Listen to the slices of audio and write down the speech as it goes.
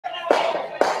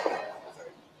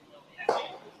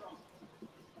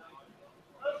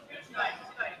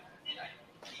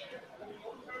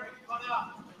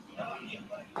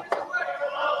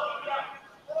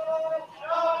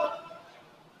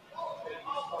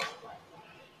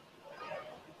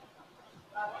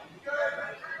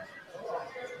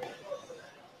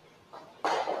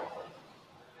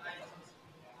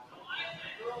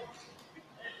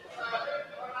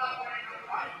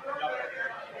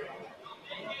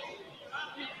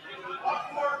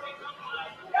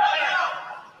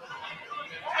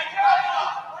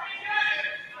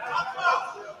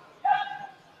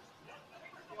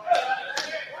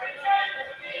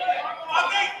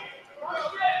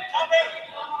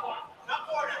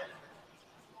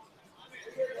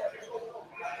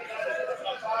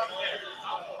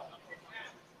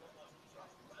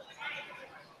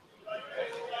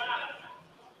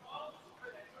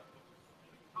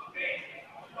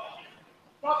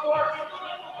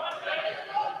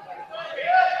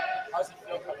How's it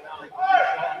feel coming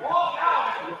out?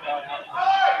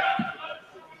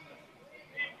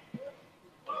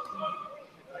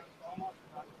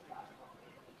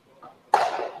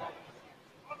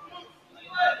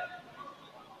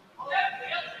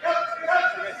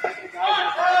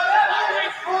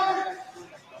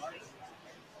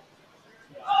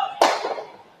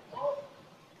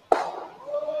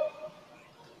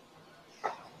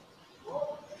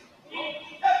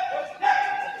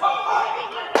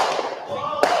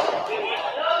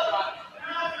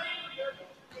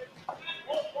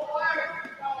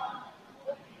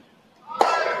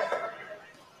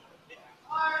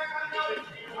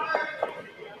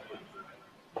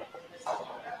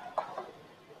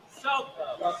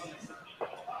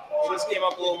 This came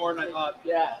up a little more than I thought.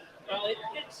 Yeah. Well, it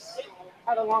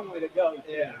had a long way to go.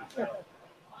 Yeah.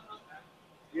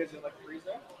 You guys didn't like the freeze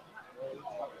there?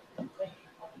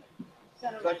 So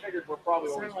I figured we're probably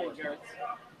always Certainly, forced. Garrett's.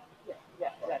 Yeah.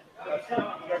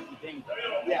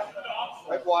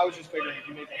 Like, well, I was just figuring if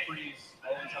you make a freeze, I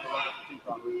always have a run for two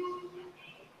probably.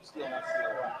 Still not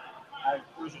sure. It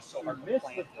was just so hard to Missed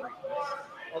plan. the freeze.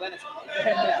 Well, then it's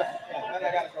then I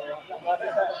got to go around.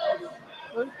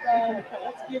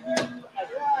 Let's give you a open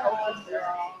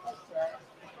draw.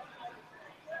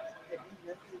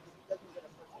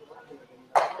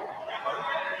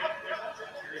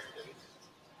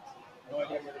 No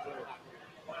idea where to do it.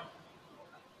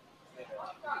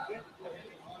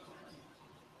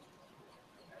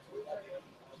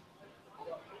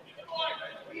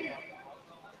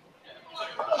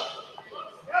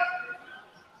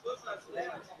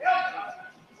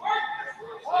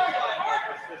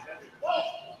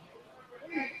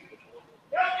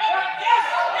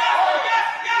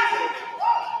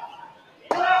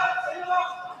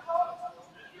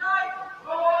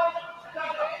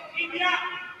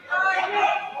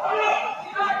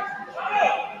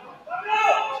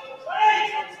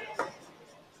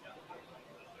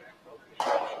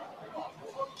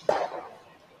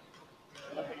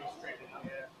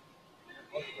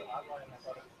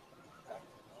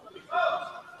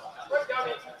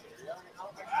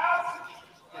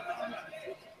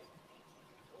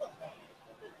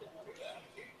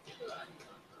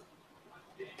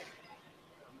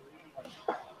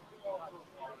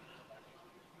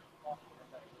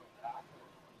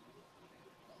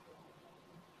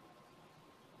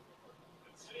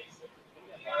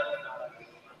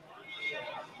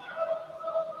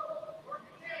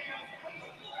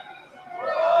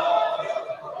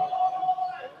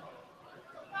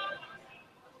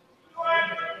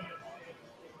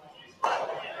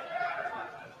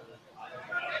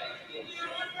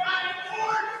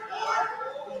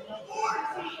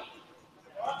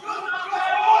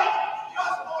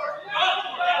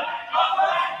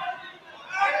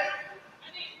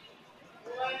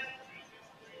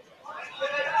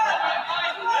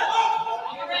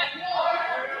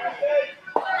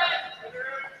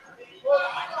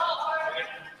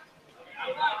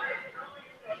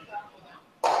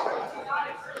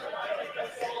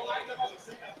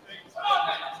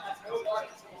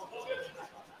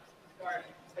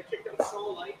 I kicked it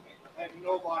so light. I have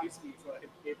no body speed, so I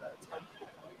gave that a 10.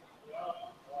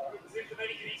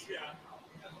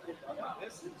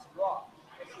 This is raw.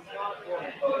 This is not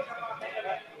good.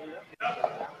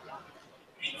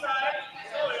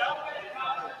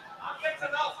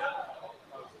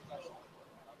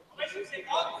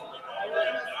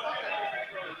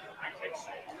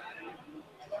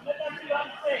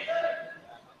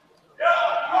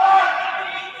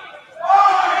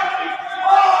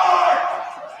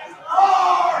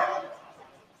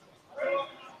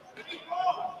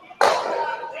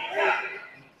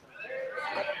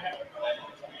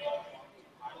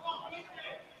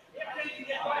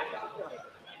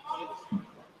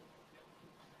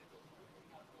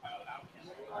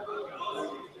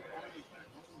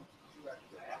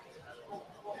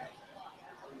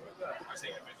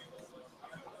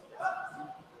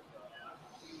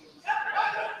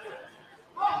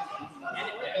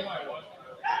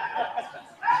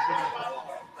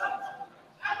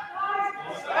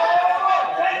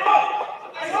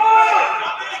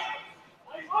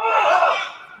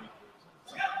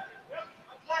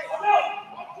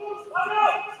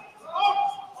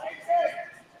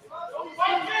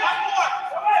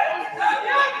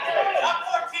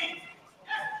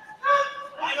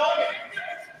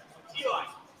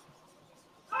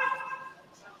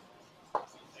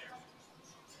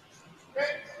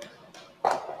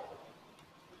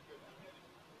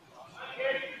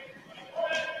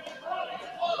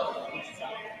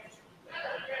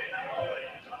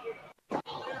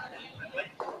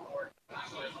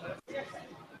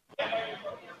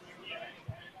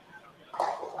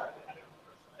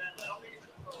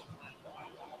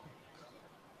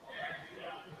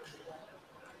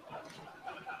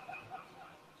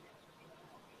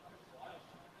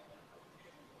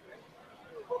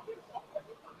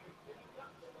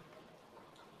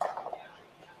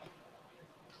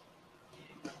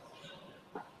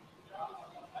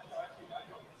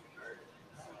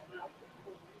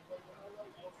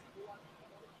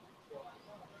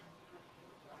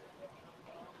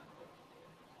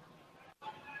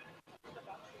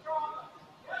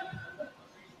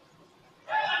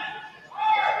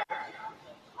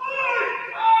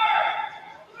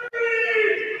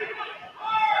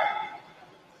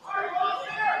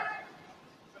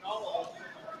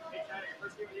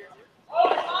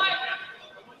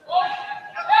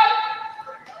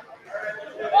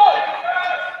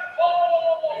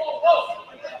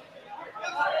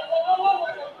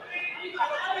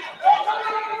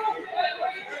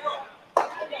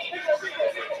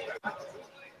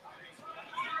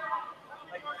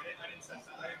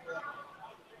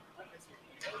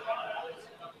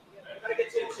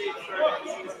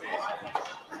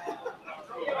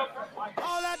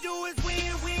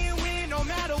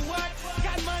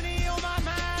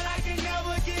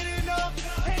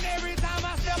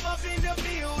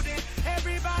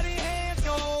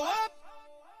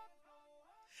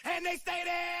 stay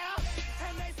there,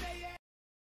 and they say yeah.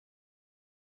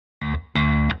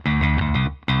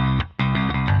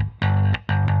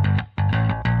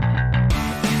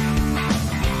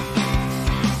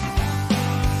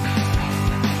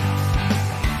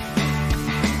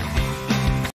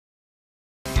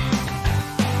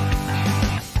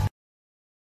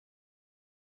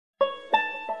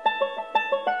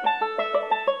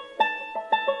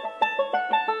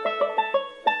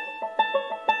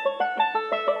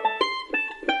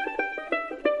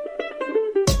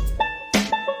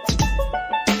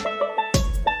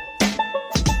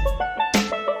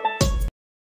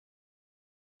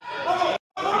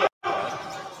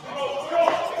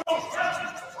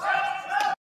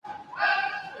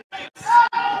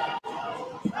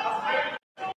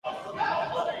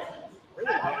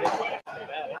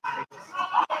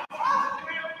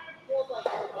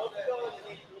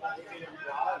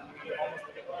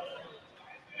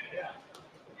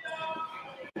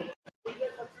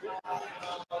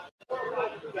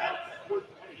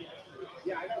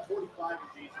 Yeah, I got 45 with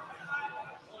Jason.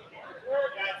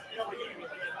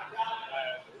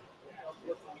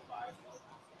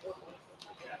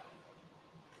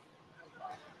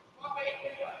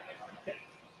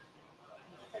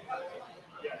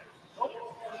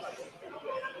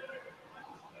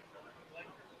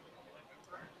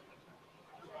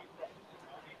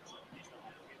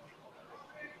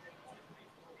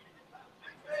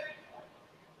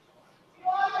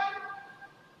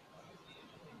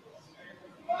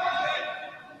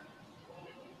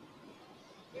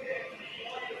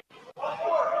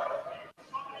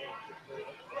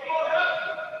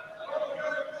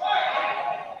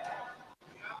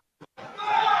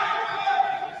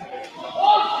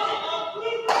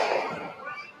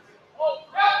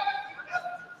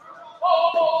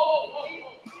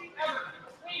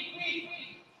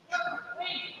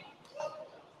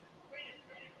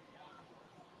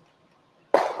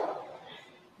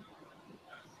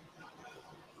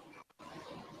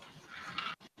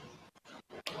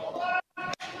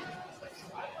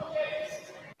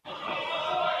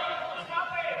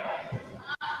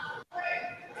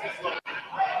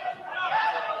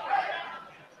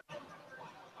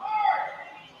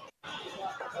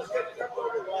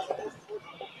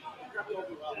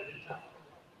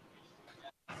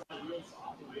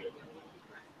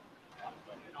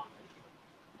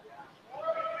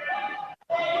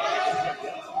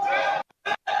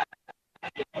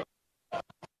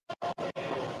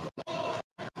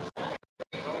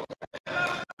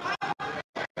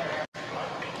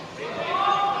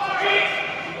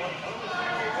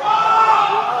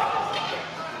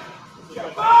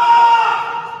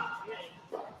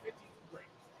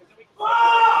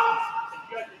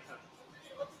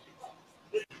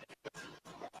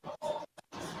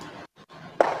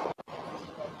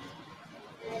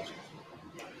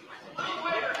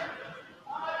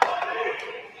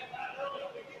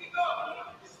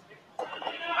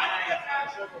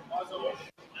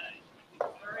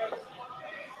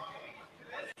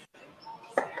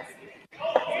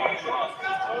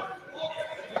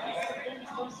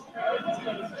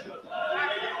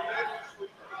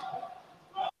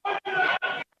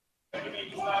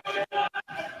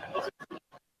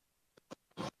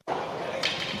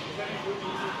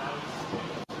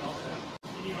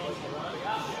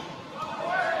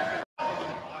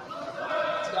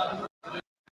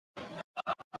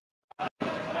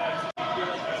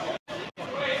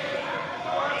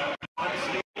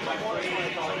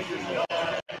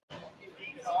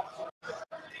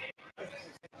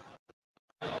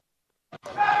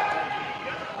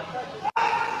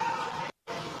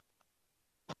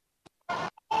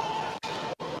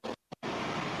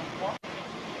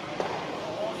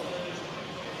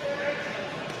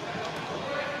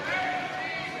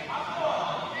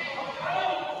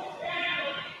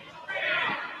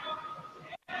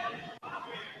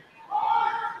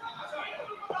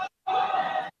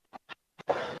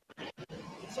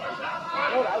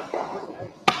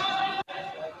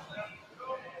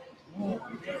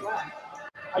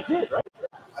 I did, right?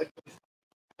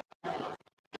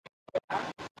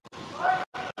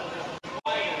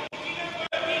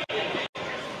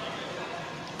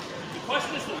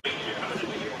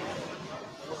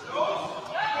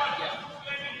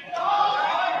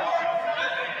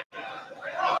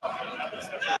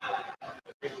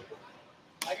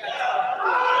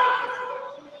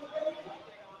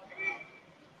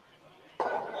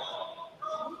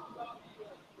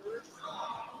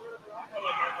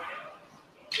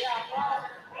 Yeah.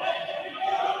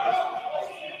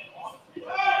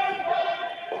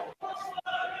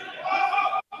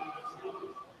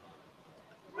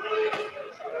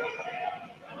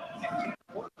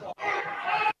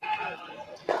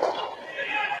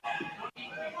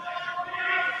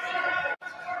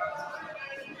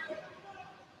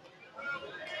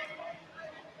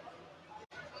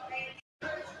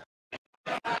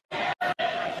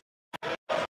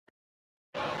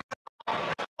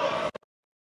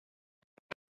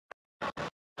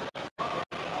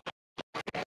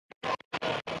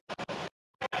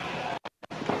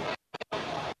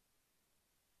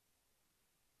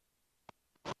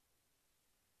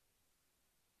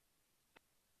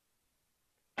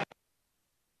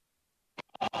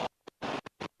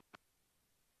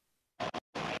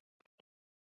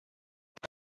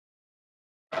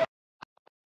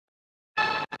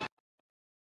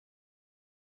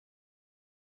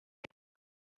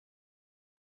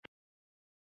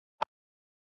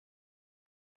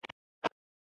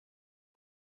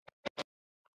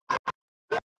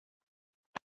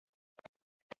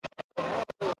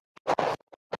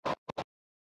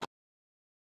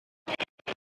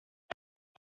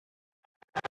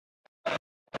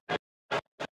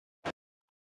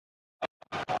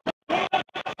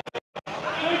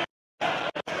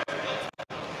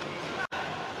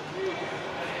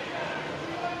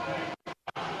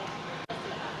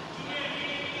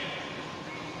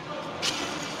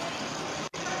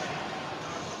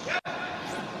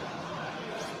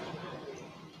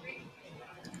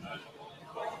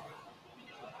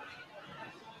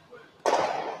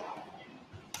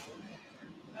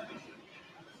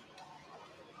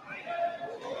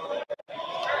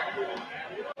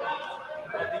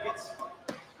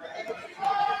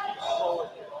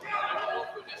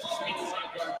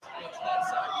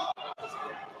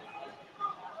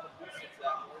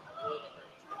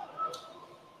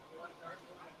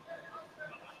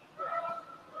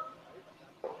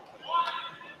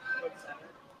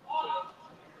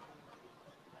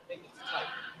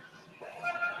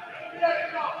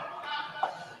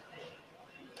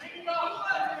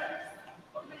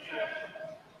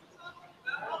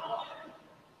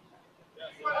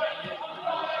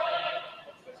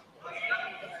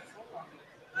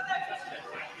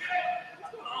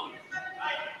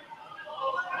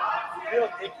 Real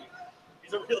dicky.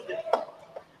 He's a real dicky.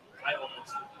 I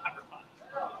almost never thought.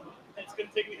 It's gonna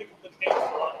take me to the dance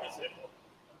floor.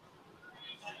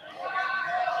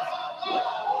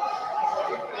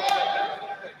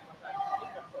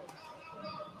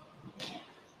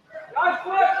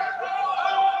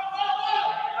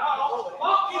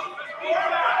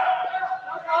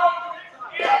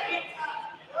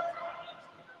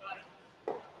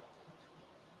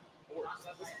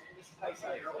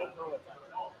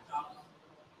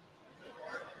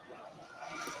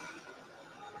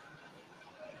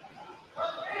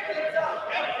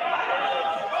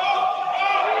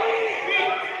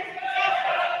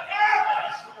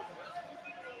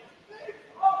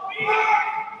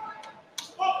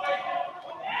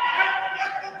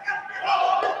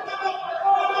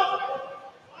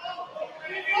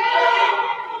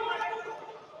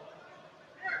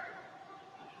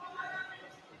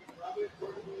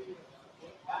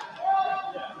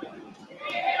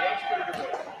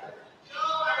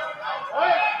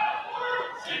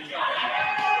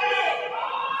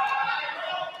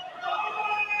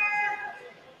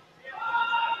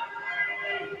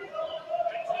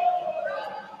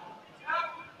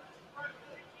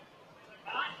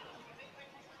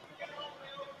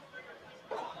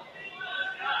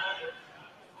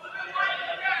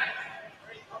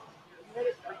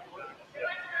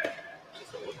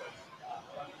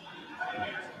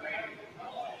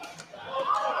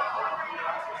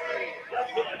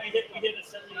 We hit a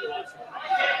 70 last one.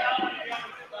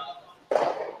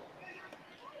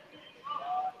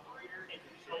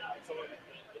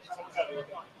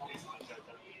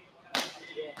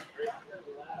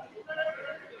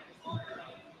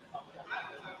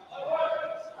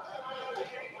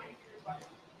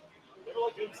 They were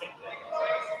like doing the same thing.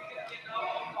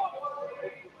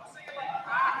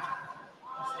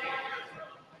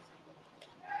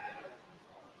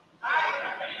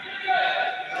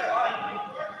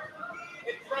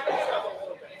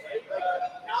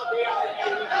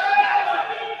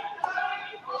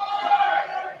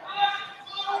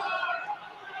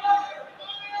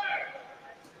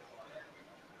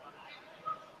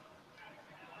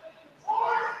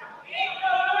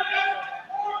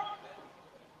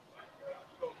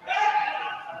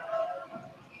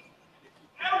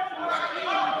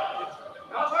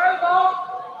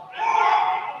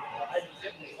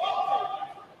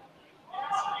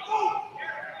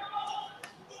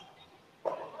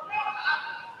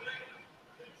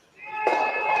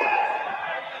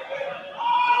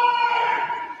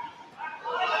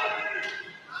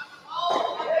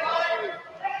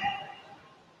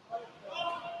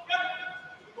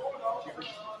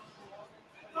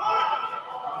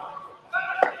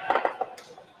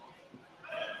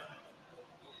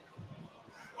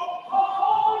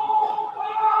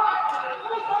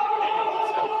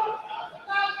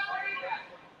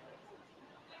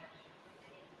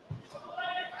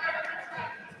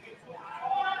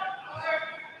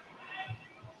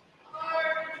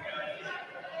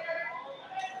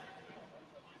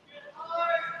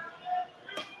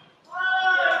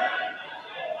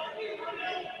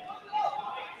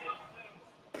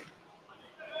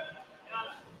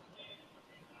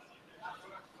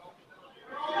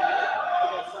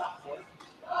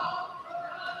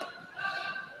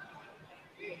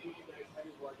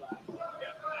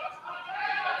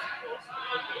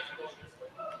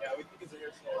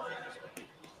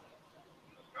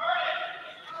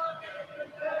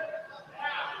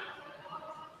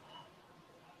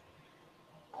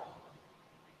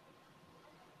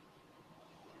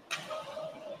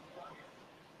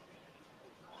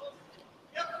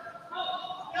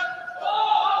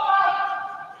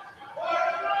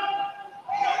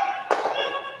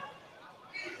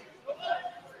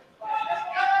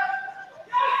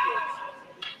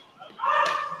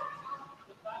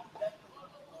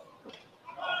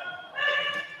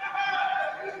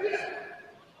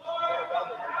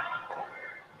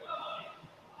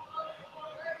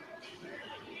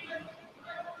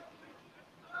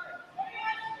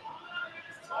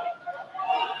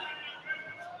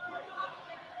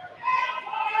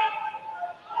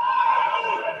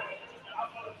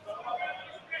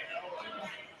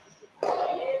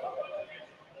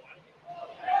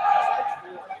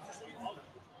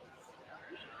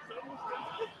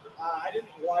 I didn't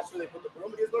watch where they put the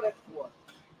broom, but he was going at 4.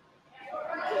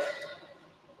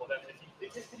 Well, then, they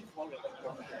just didn't float it.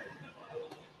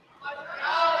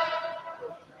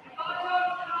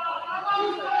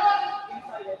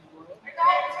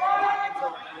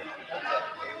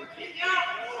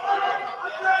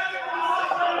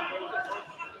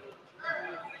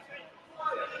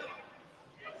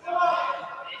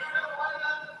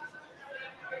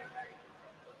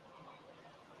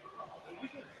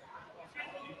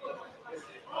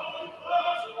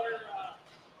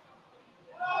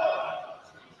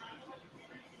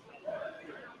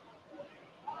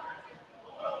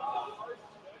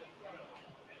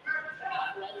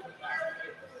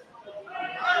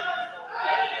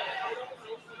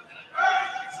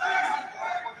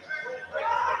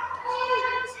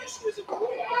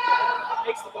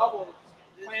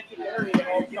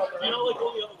 Do you know like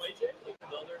going the other way, Jay? Like the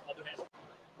other hand?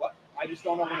 What? I just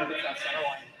don't know when it hits that center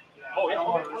line. Oh, I yeah. don't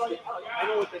want to risk it. I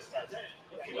know what this does.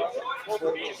 More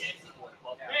for me.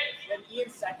 And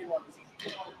Ian's second one was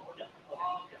easy.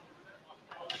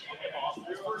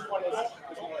 His first one is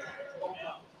more like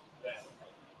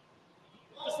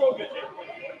Just so good, Jay.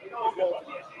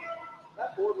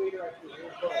 that board leader actually really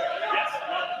good. Yes.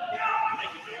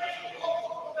 Thank you, Jay.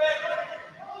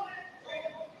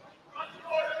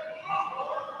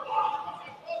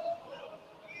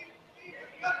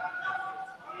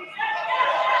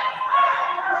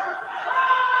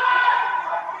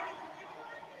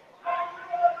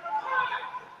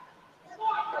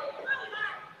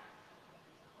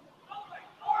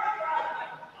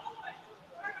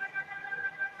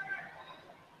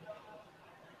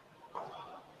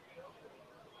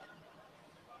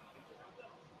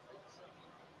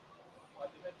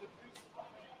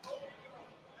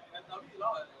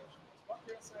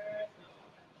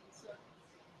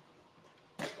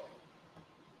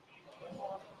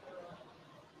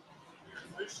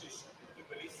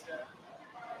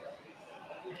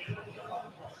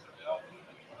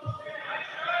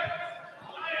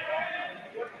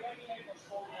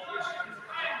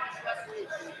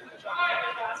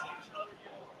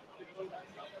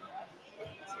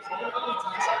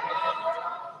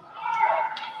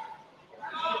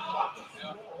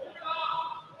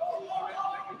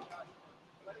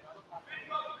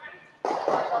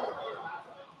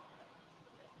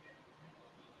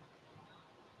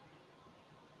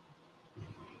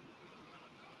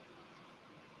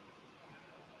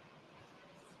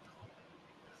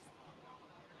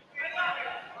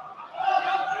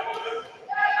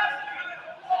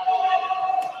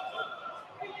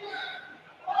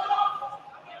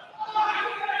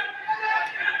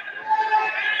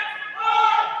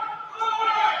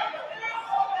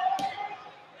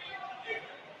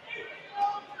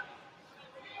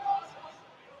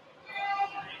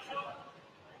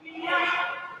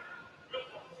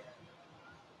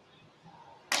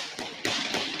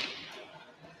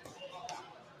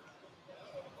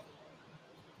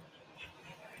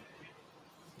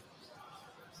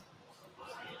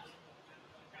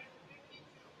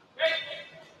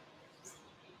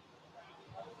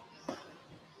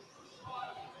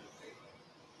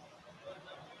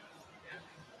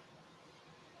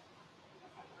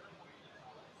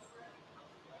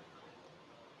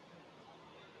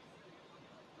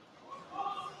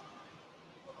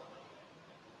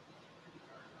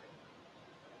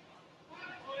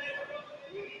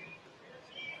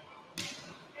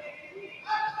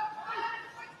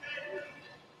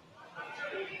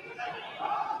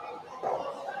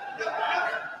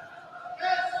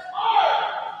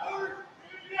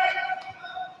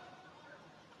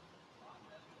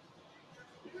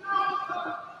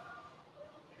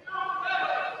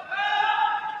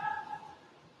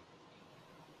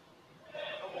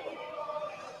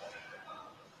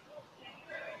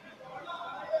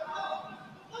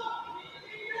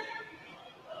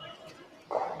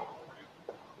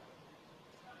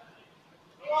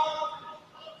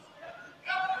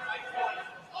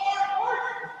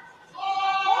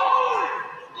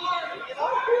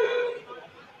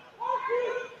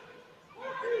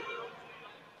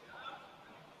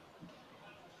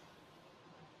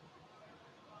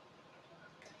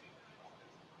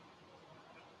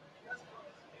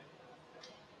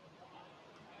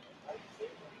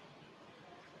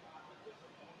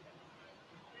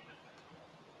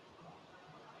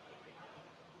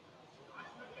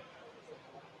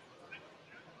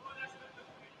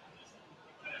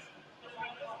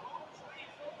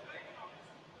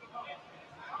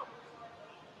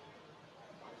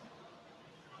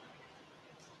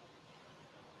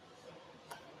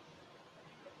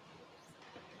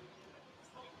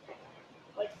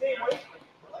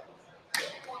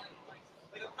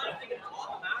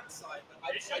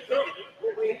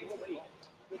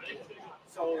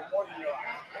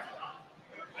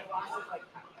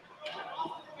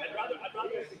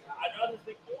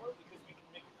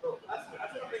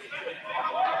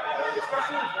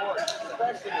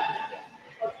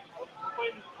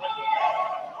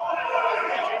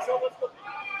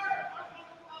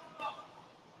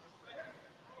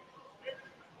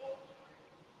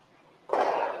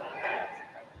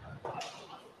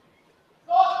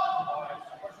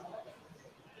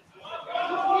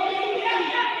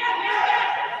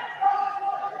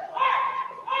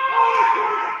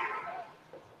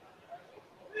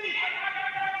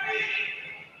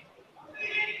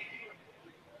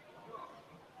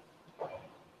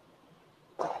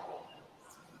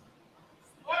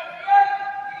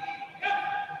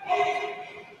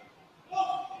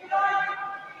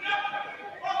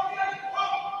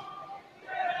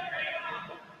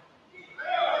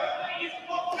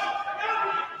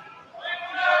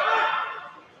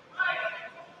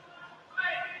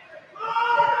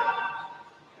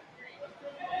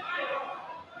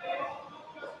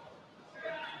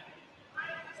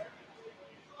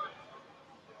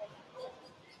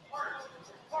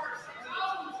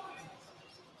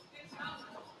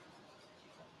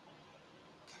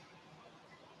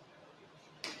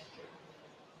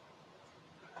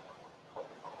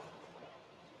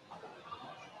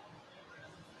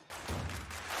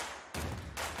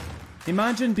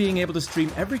 Imagine being able to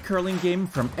stream every curling game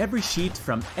from every sheet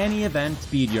from any event,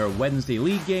 be it your Wednesday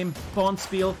league game,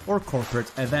 bonspiel, or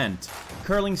corporate event.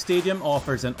 Curling Stadium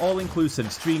offers an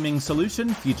all-inclusive streaming solution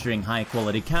featuring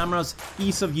high-quality cameras,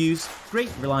 ease of use,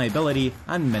 great reliability,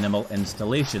 and minimal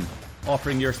installation.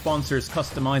 Offering your sponsors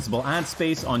customizable ad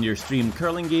space on your streamed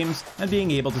curling games and being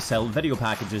able to sell video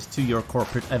packages to your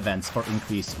corporate events for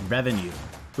increased revenue.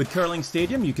 With Curling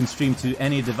Stadium, you can stream to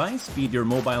any device, be it your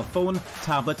mobile phone,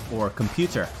 tablet, or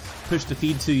computer. Push the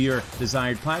feed to your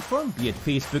desired platform, be it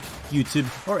Facebook, YouTube,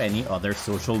 or any other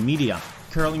social media.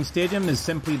 Curling Stadium is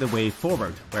simply the way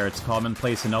forward. Where it's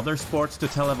commonplace in other sports to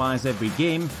televise every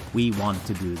game, we want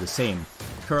to do the same.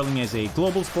 Curling is a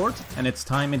global sport, and it's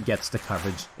time it gets the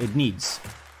coverage it needs.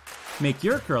 Make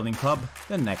your curling club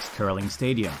the next Curling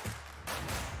Stadium.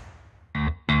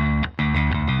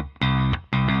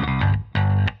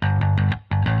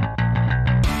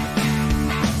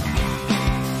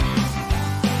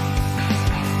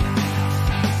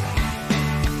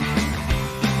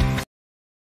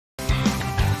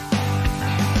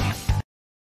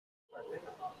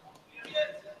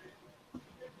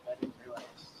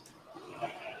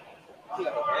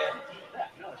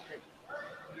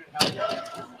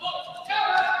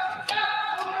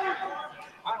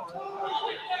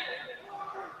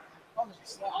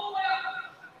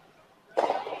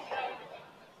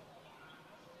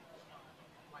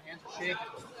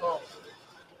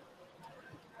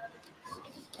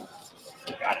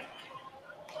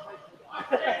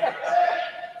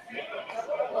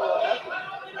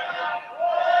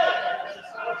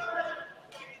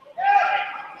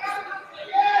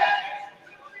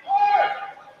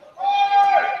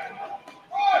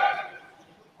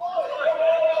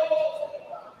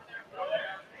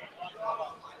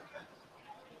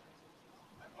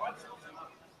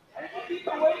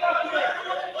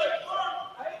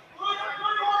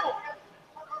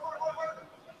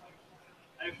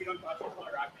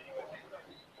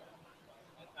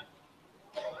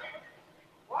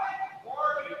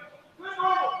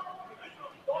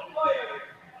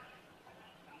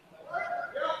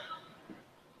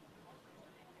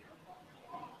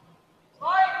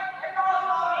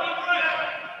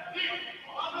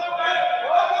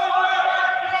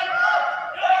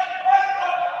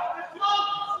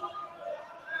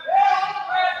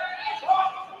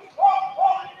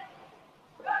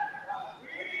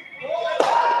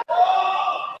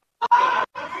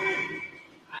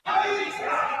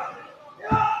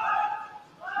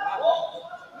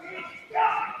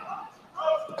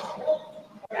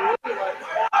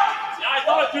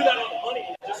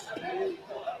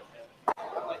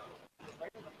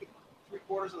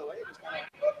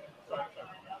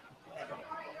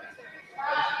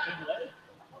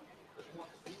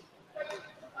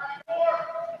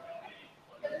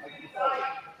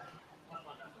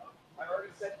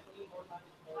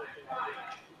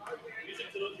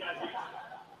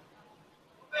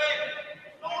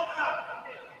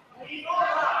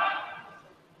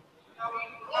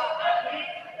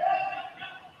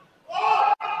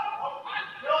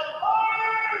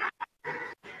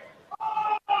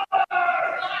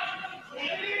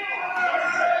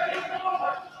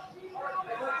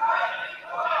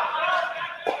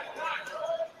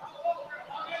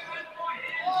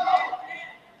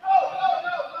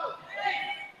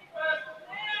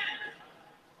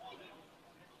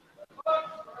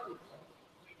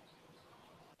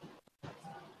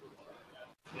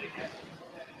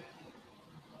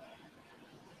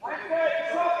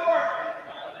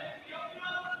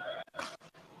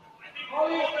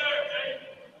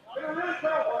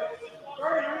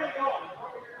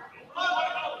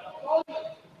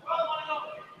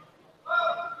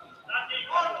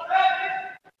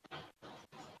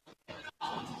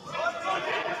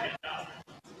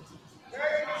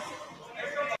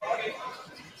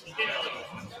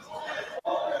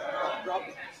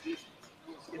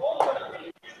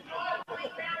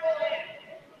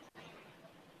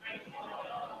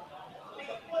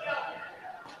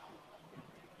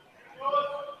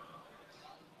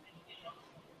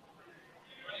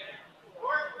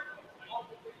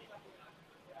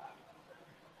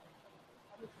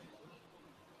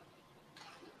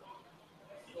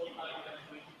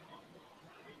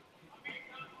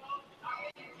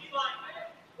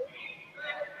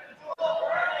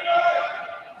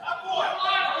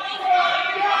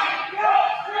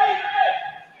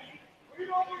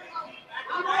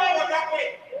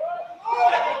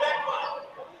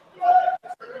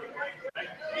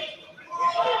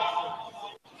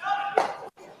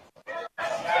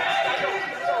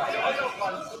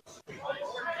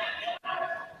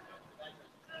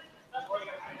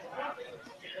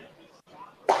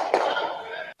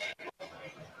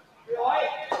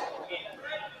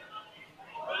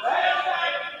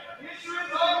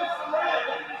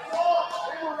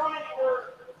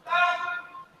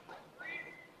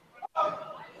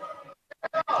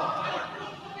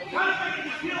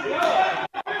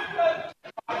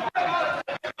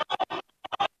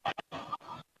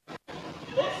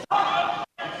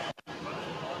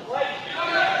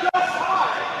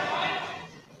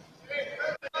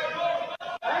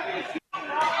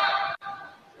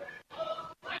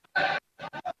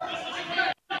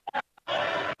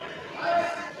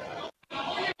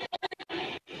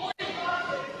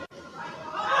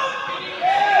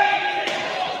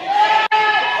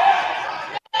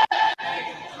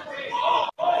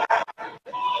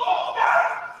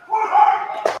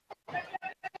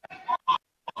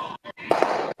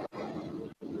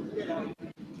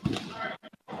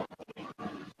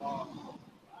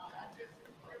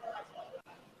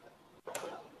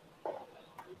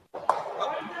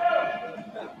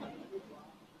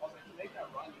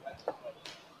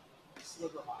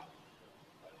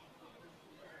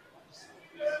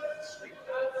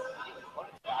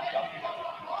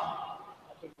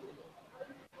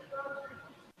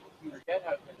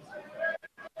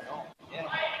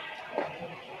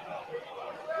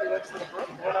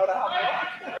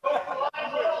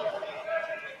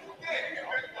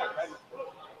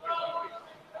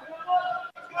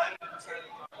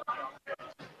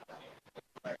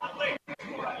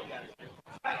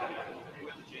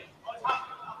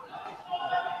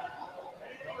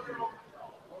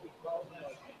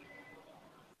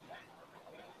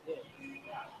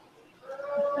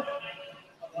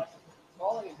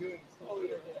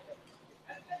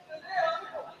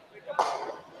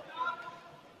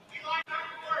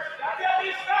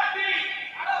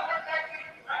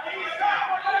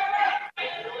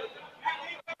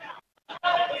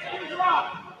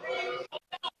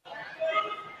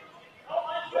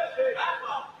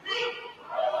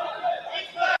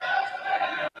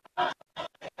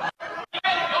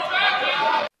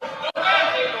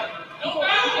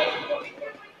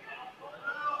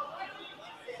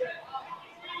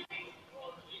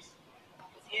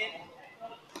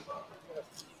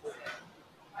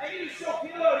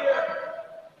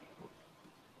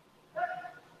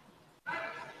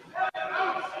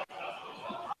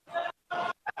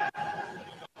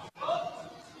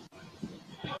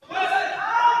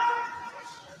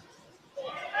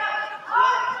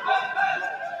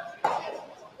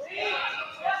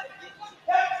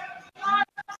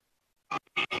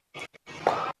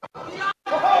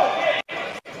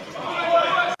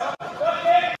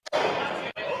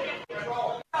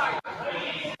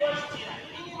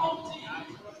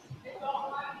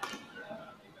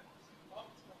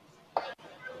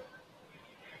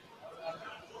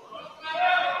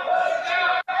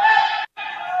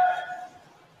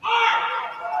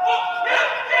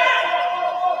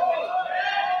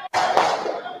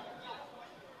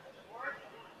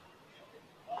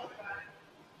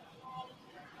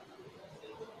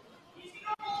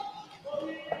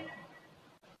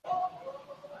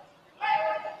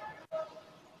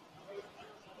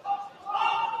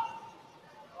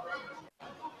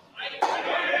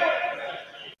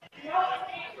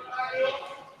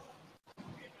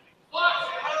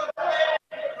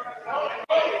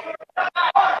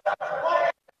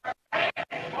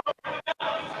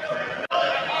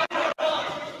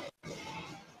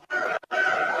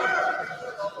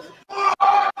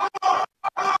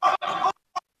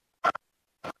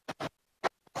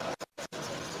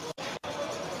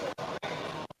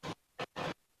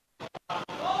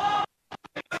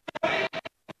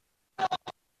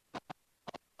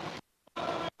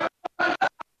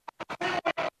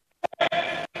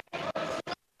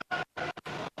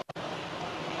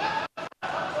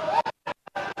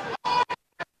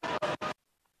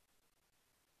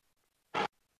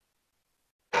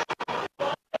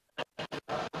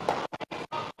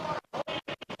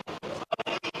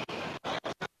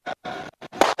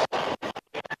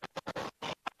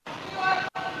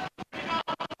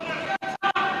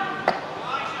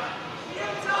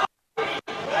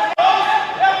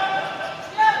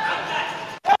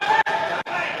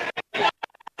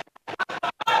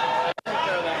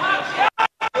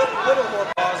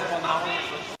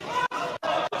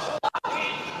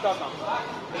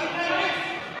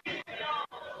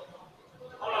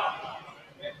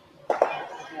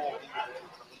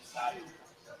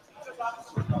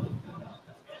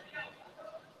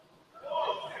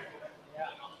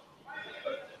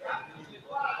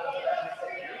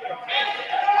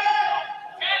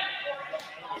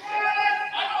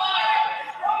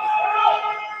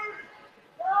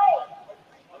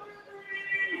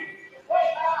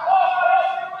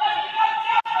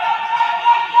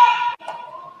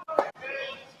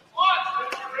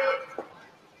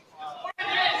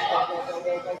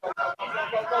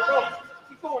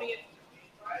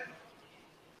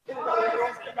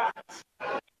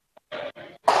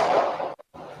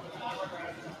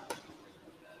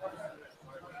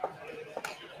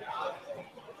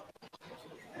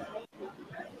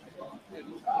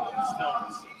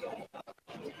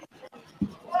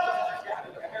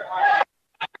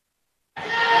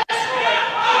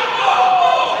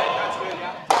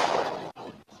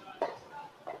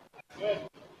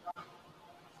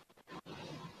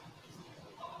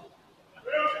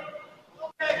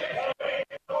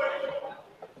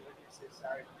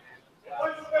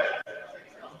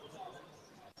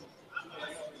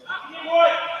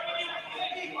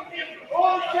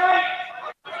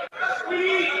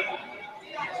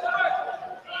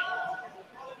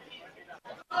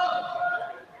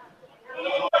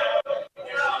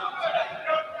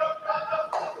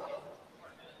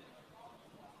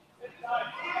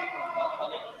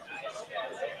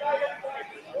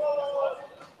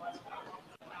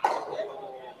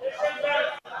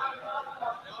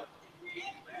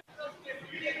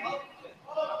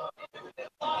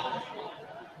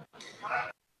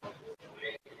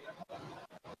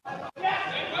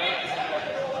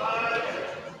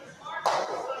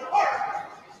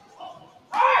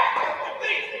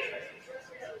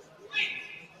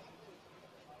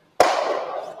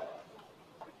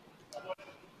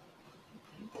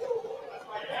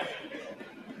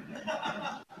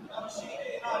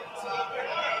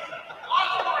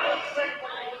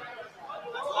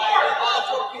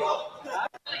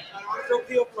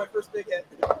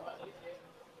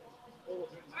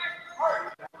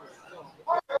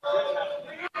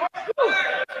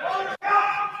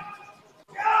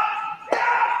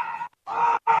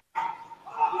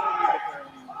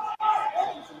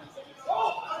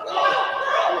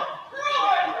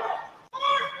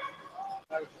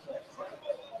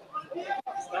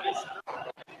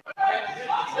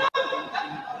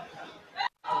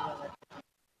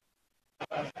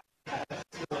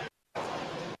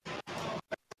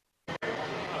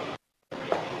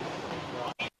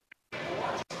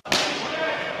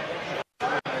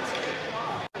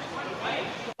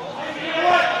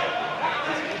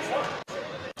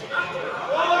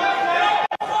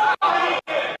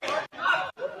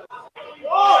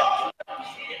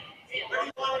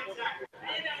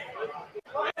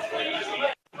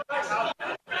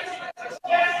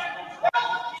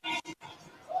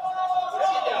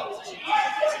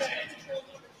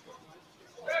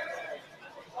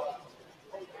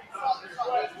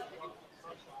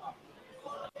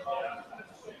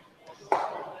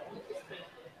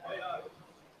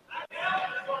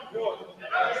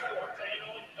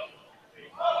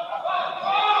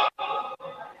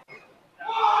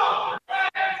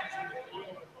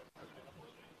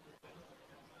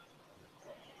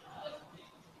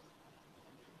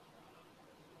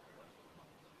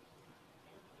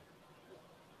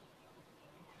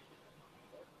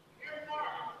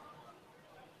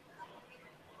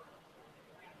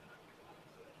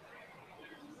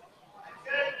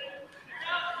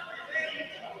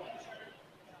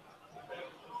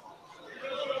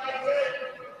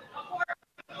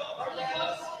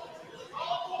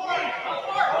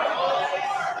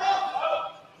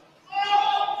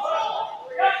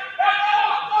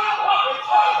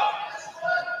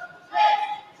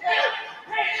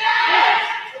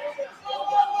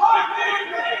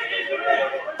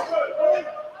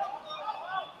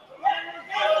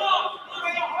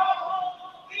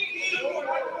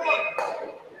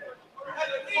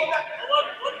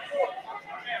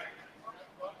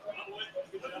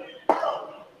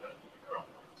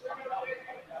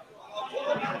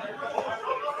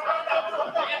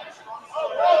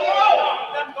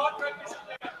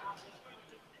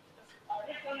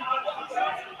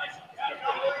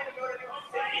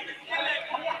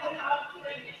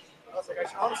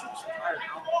 Honestly, just tired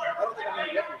now. I don't think I'm going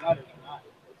to get through better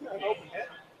than that. An open hit?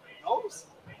 Nose?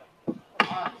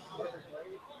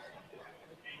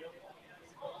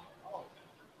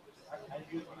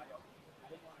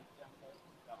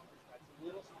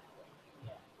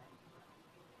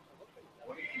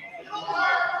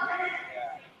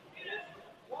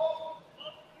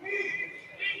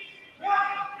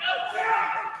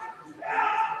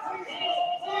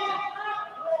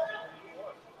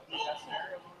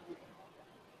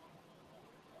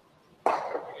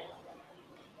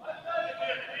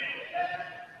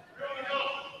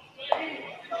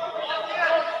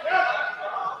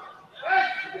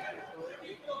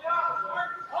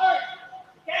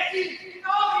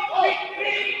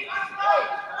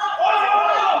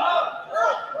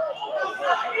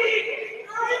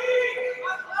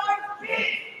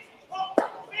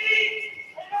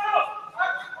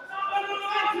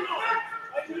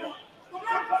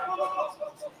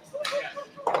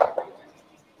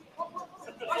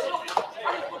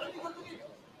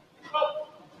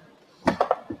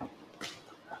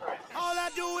 All I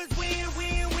do is win,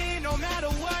 win, win, no matter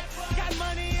what. Got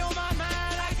money on my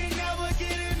mind, I can never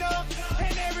get enough.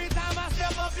 And every time I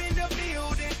step up in the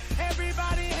building,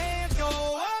 everybody hands go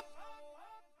up.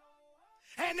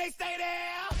 And they stay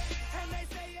there, and they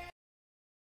stay there.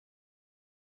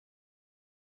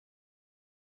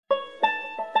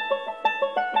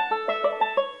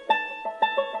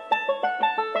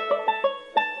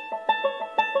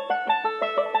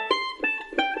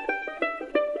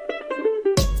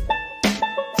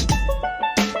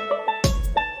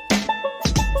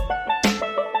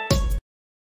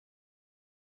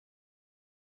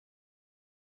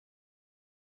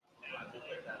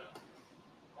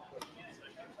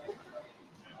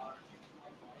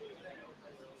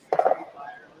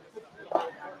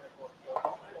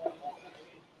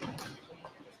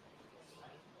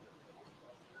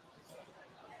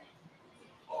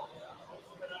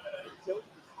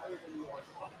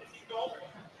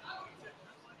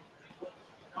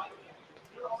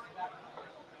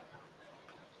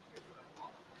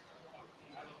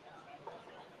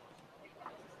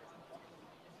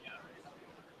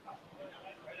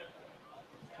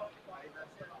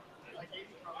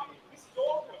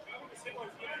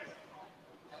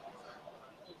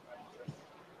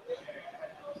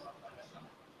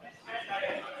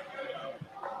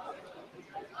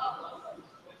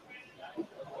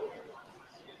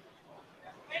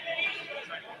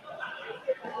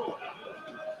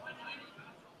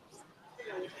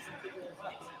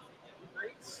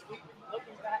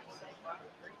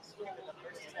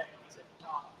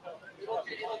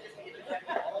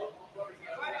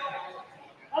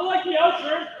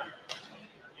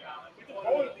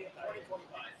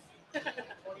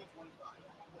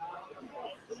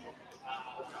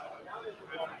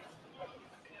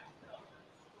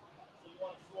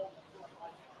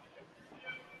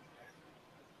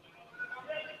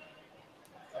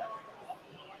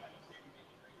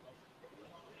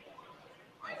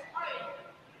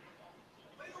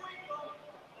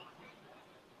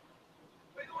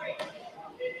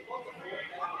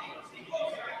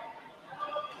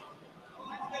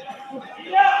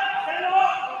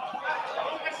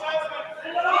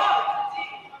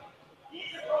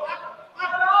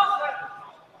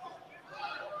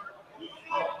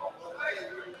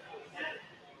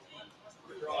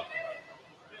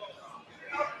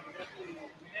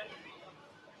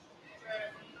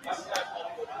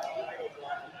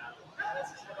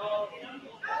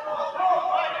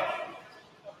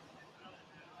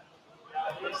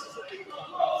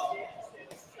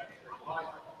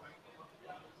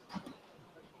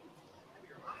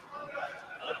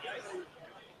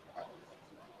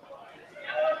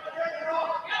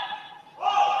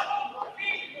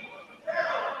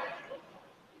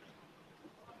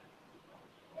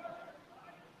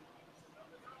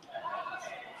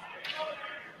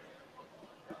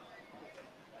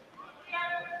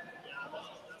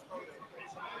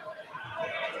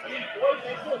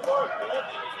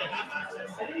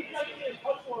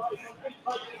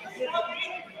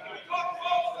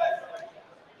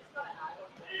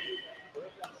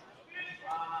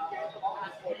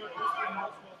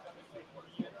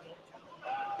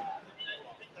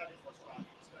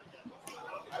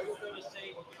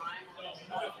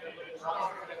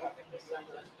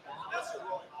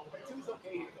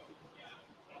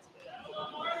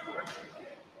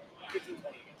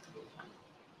 15-20.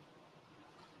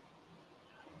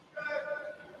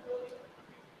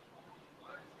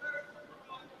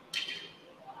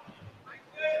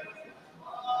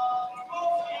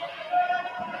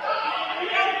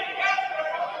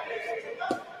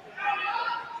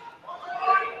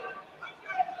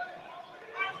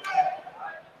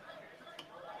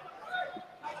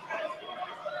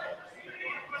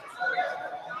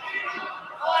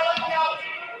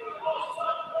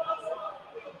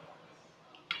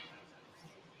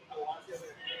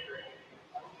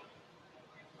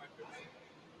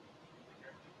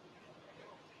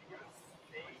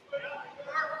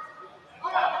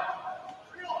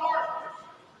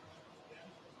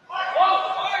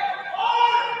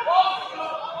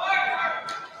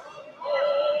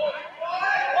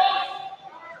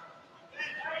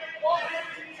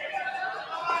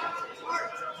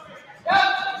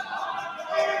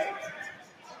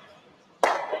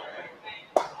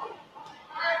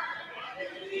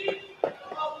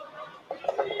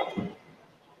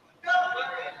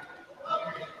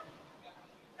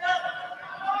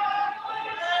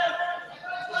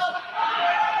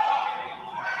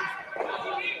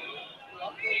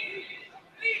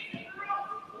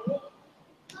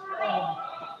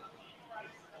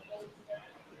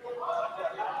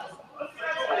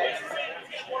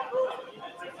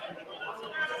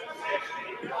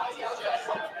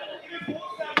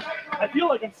 I feel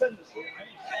like I'm setting this. But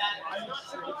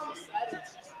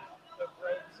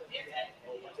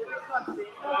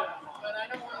I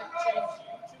don't want to change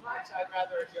you too much. I'd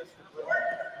rather adjust the floor.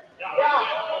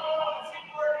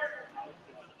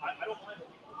 I don't mind it.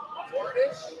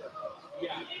 Four-ish?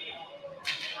 Yeah.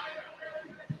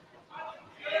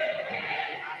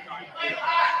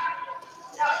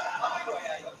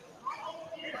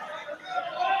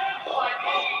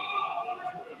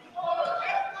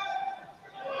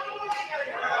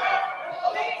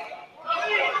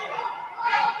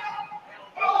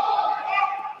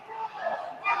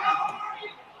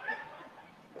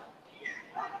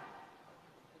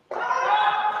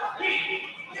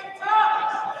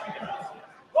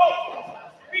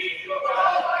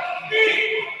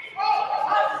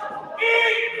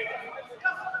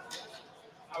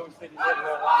 I was thinking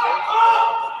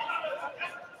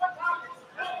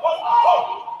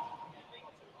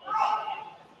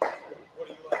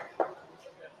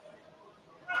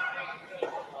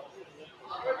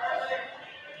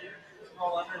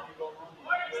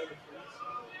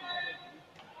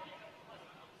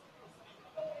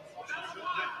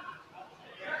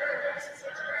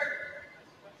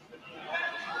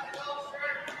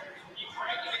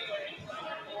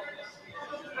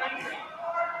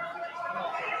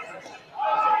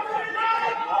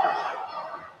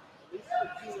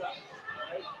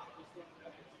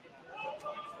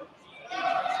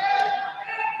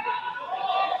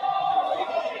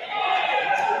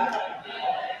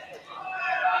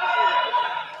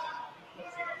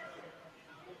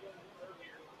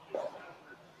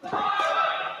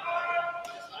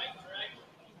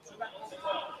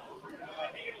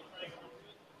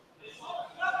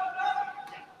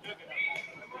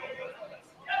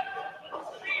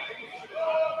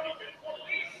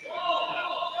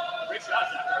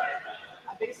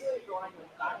I'm basically going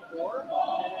with back four.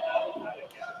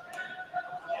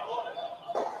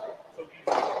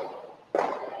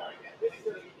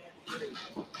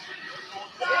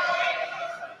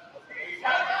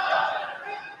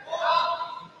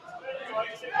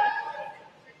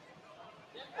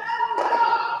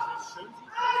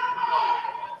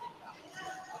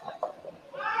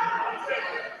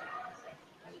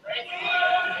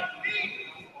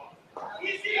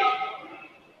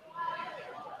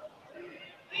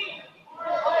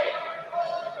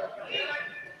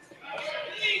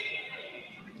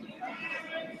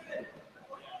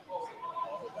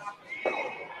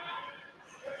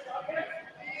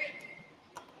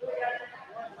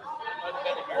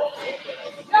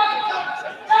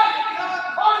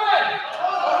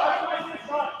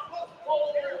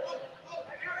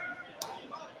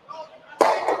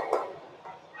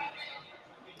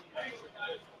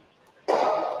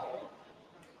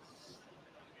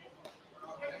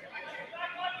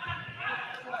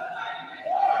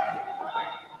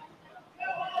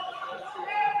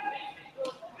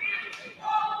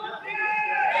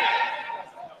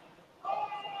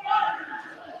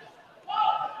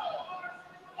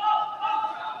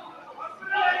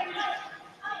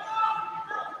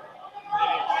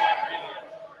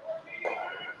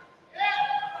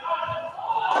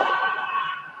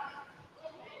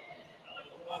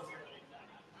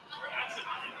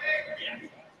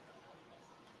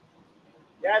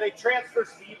 Yeah, they transfer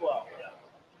speed well.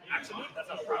 Absolute? That's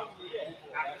not a problem.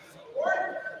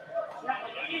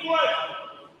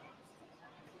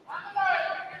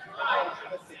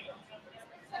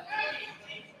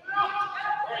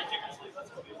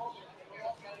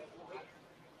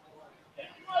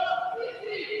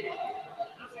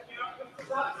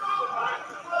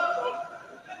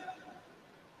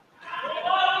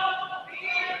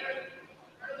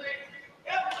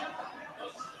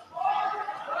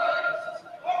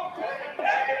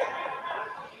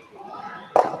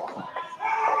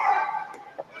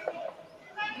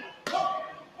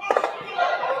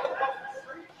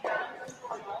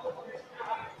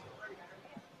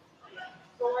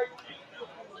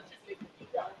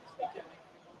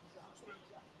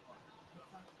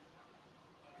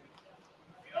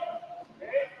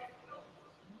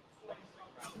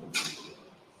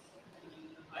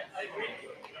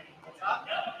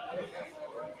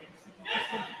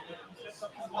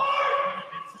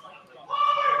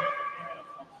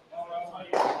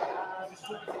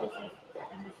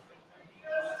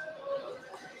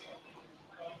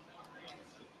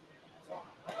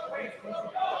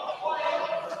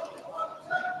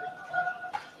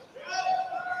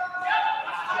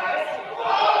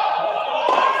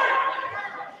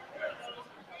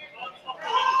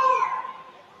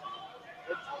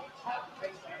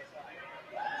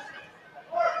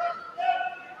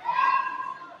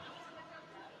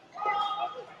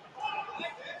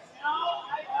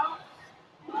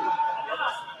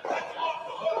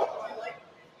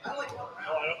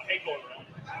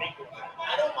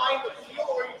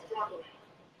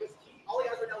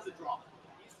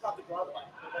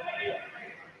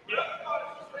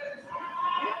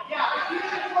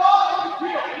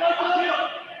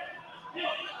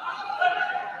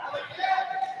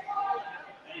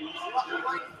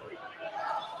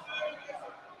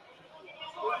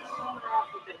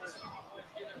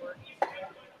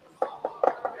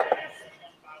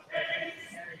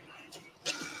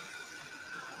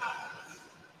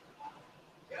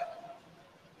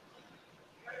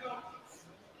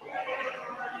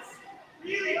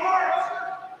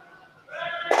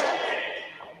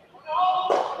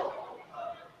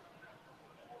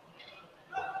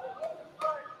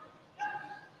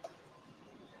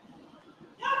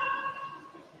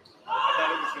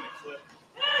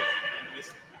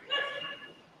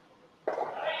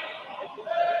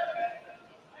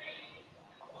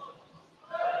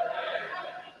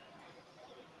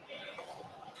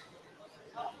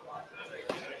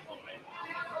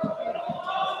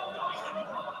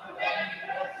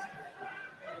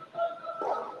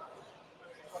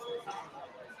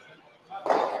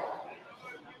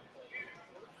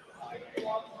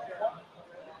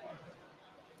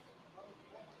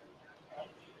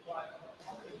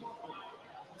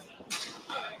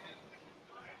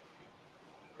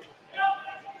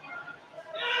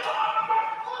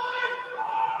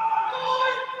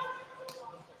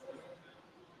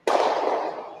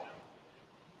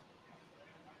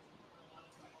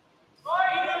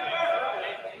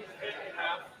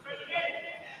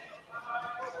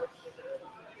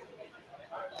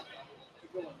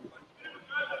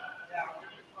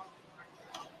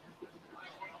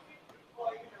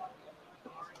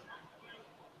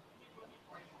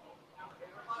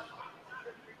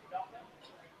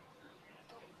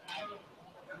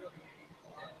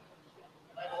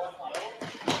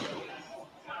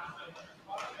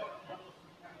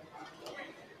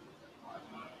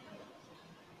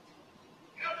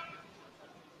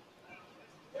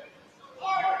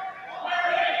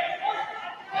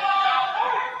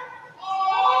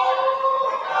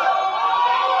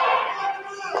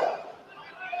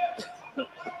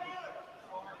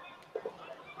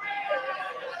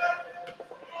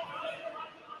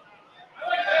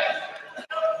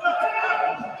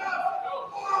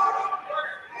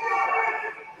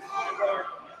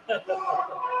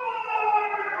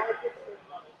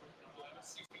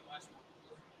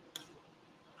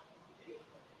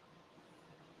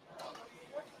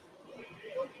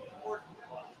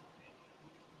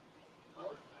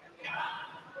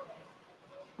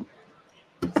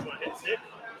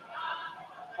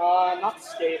 Not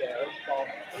skate out, but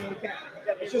I mean, we can't.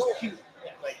 It's just cute.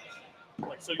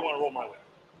 Like, so you want to roll my way?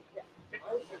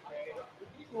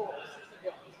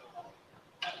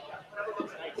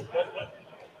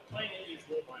 Playing Indies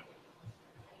roll my way.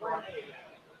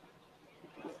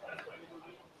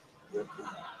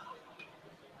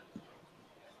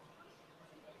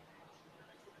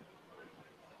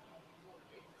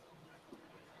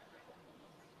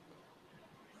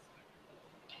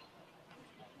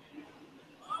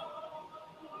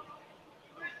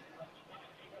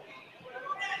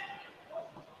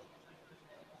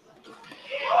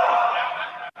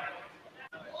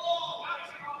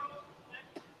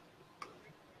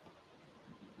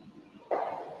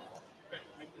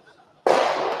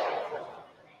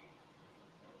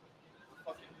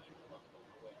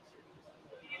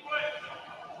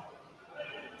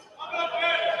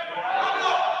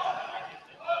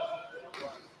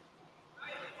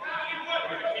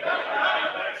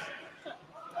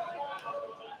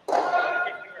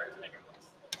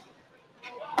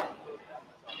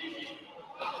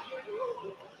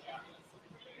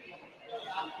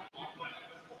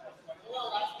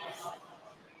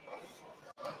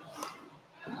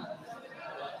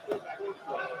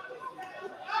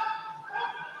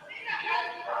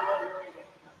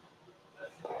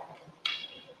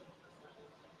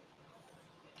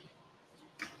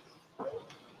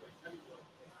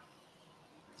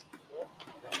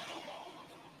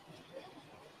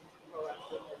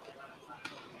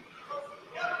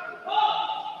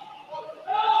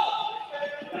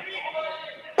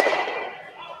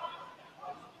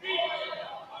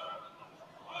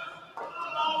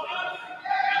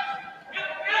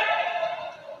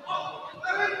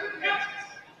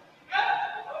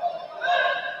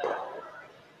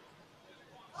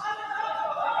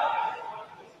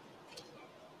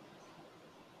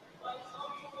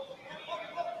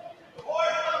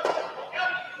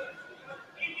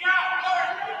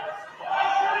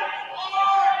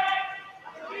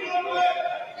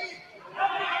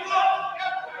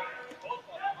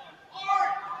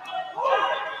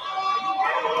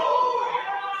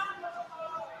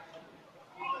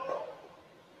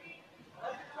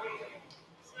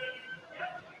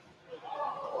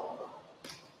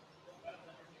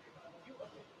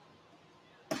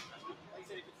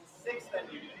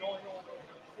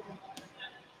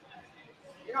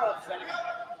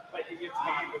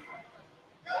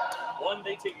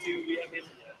 take two. We have him.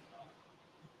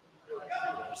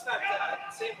 It's not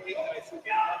the same weight that I threw.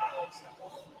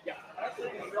 Yeah.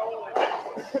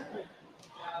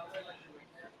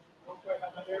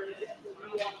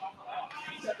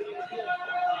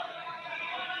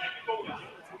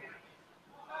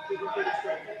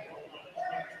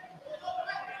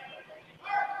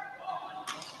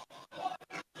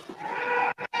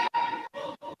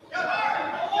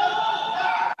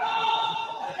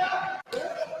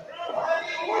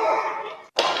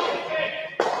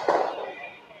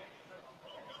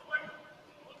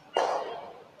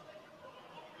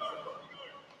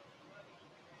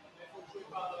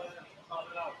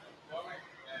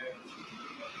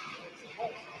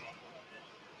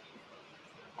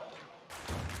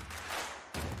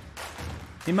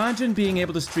 Imagine being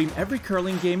able to stream every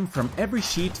curling game from every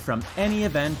sheet from any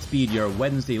event, be it your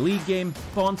Wednesday league game,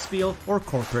 bonspiel, or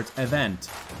corporate event.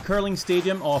 Curling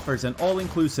Stadium offers an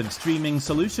all-inclusive streaming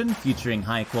solution featuring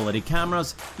high-quality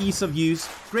cameras, ease of use,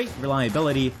 great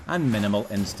reliability, and minimal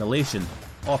installation.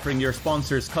 Offering your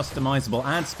sponsors customizable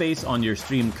ad space on your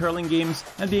streamed curling games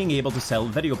and being able to sell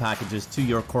video packages to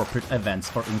your corporate events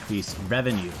for increased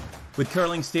revenue. With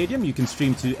Curling Stadium, you can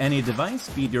stream to any device,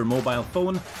 be it your mobile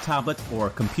phone, tablet, or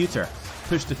computer.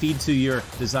 Push the feed to your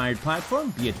desired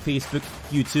platform, be it Facebook,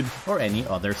 YouTube, or any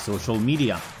other social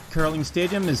media. Curling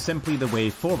Stadium is simply the way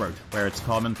forward. Where it's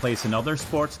commonplace in other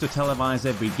sports to televise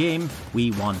every game,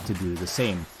 we want to do the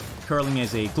same. Curling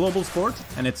is a global sport,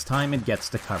 and it's time it gets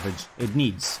the coverage it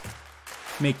needs.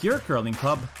 Make your curling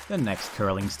club the next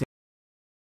Curling Stadium.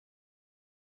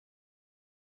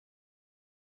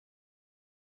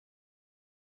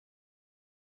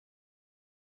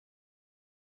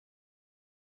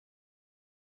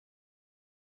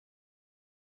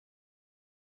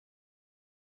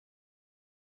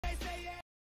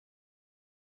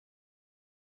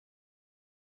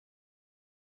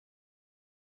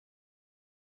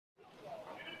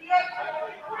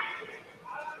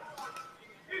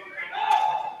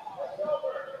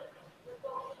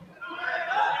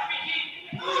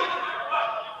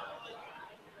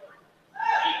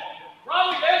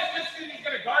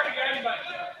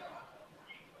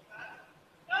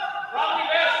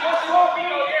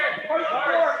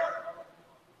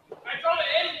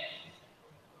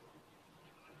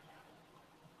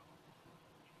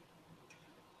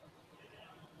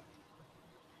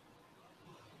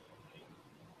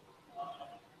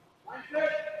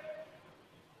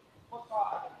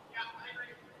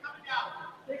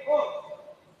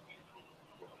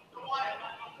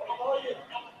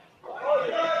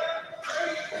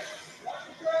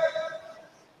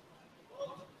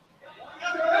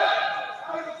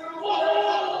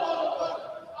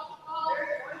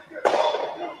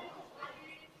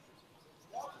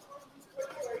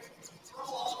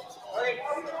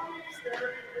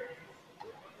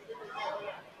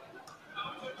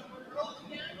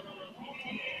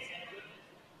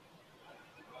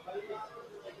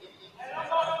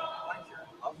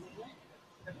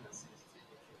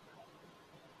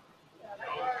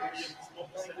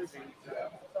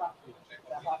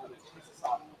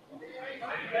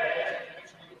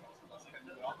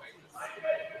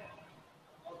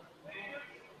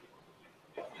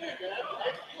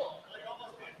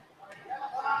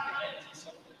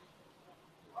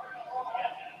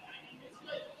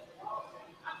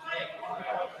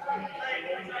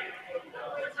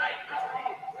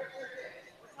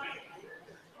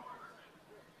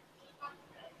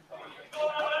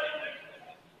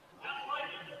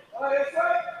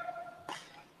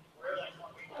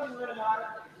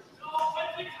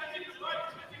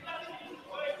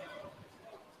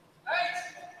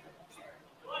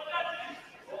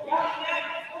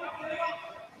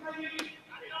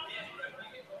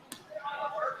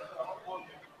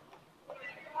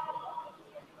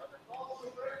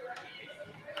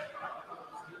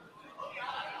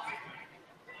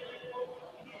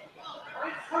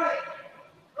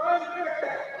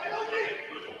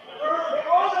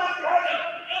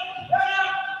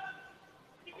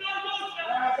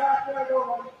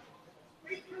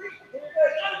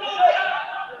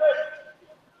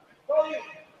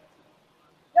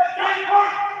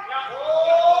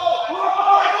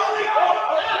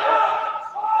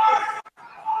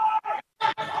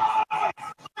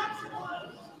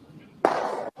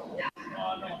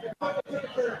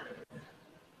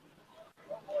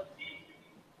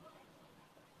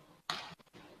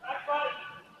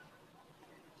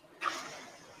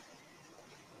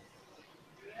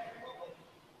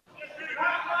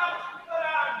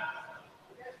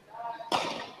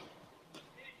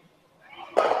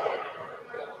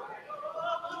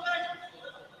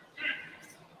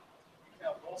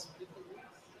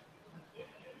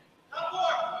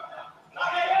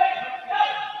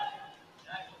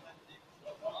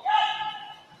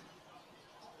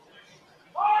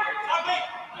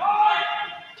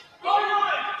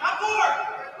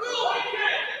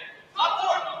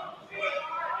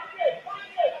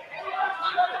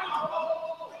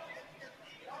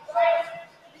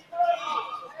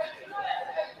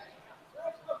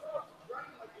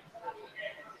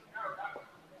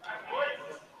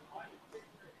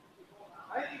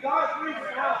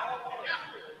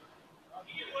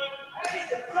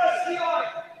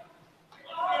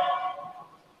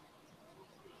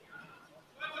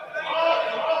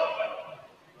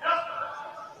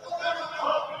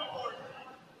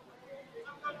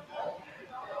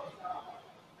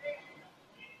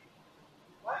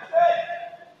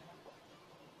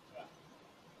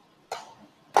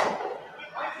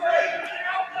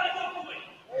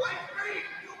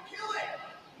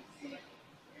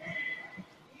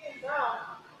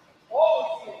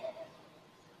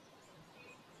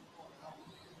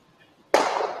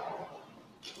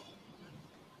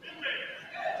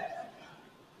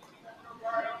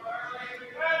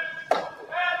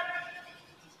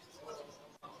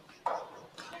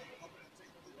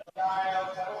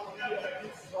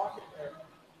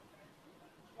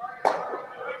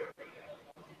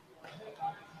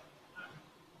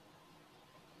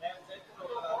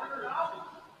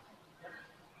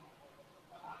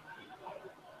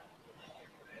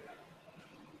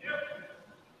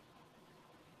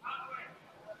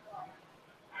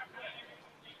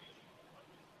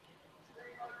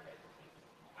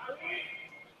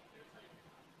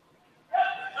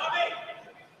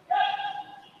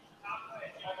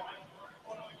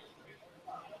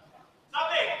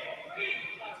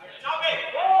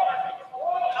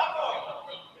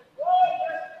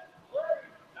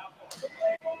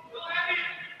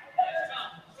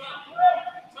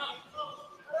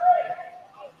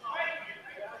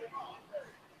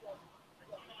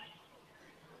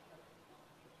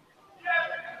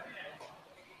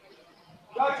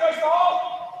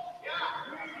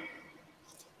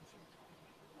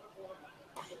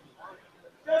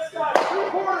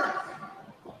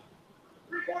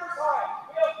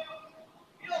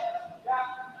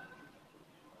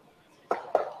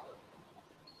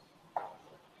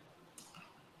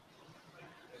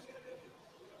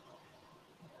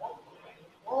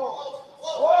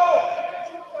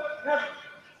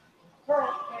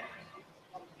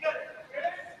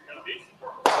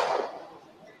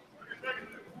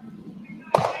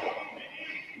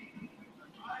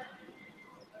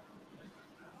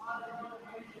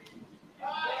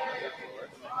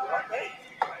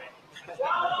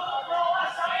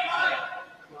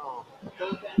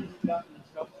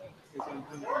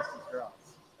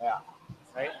 Yeah.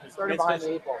 Right? Started behind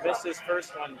the 8 ball. Missed his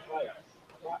first one.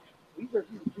 These are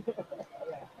huge.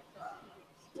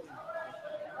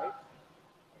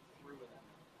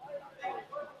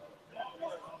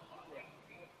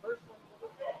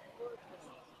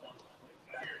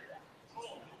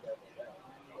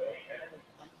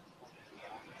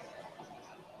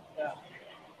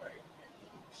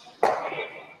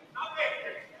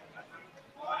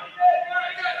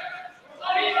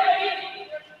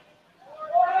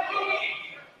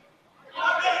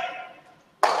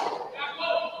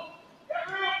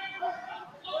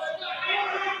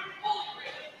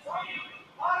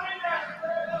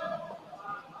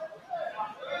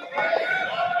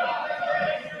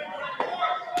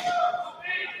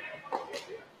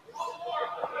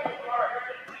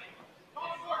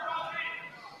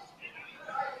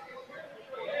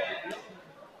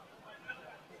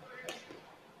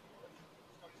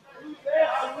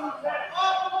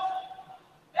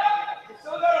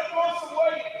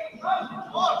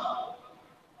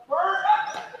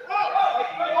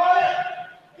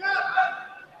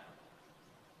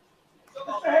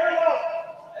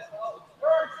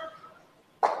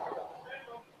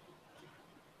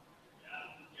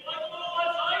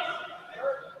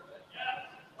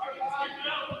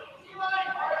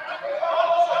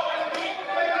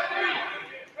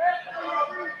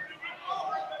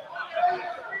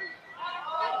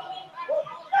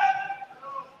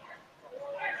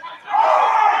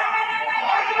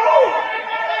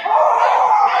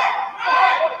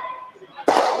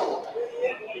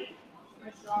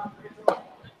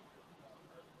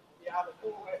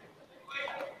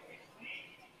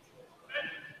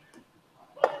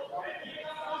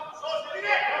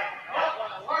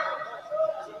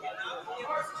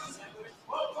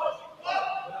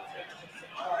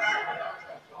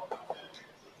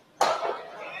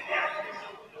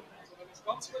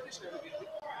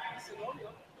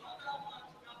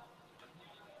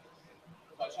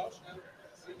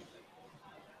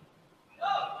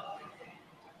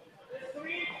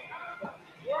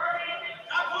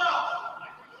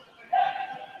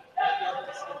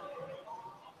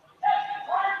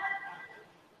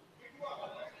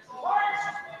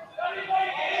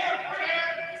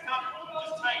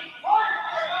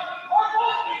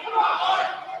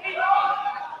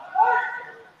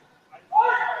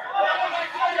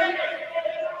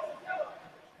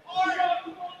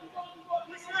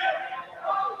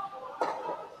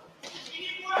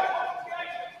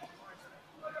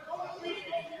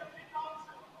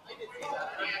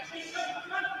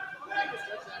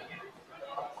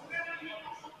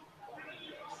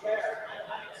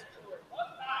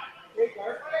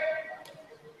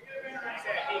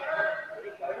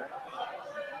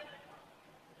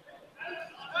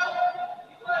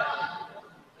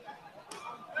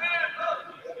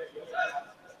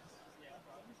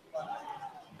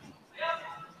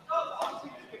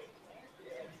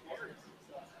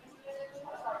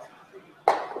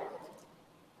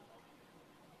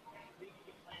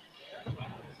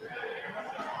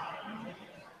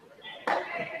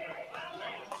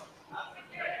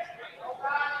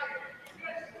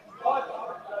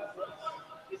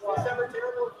 it's ever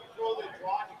terrible if you throw the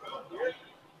draw and you go up here.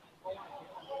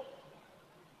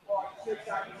 Well, 6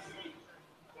 seconds.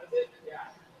 Does it?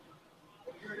 Yeah.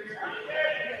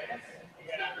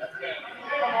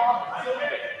 Come on.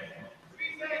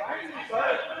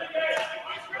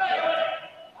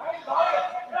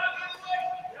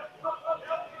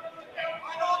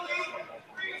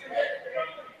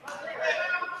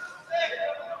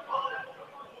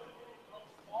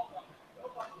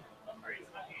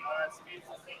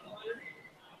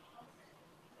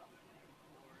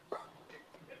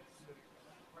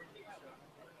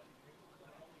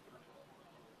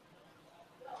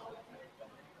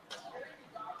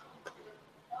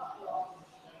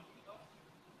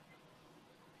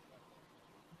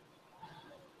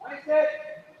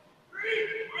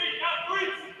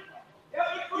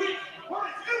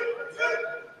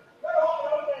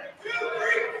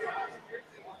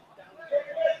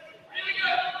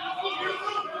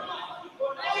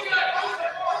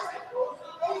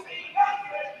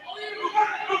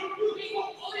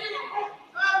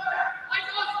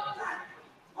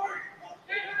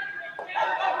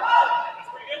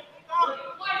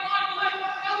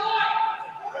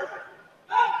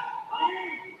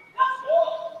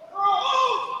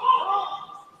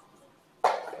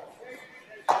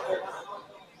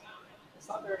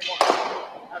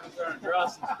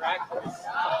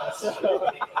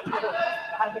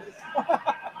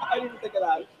 I didn't think of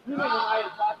that. You know, when I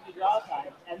had talked to draw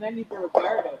time, and then you threw a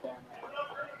guard out there.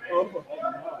 Oh,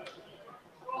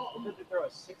 I did throw a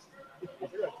 60. I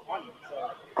threw a 20,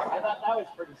 so I thought that was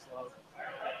pretty slow.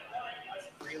 It's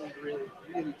really, really,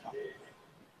 really tough.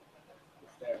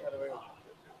 It's there.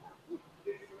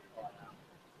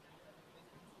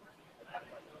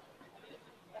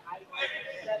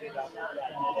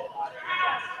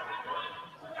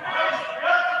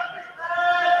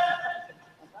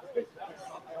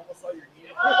 I almost saw your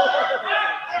knee.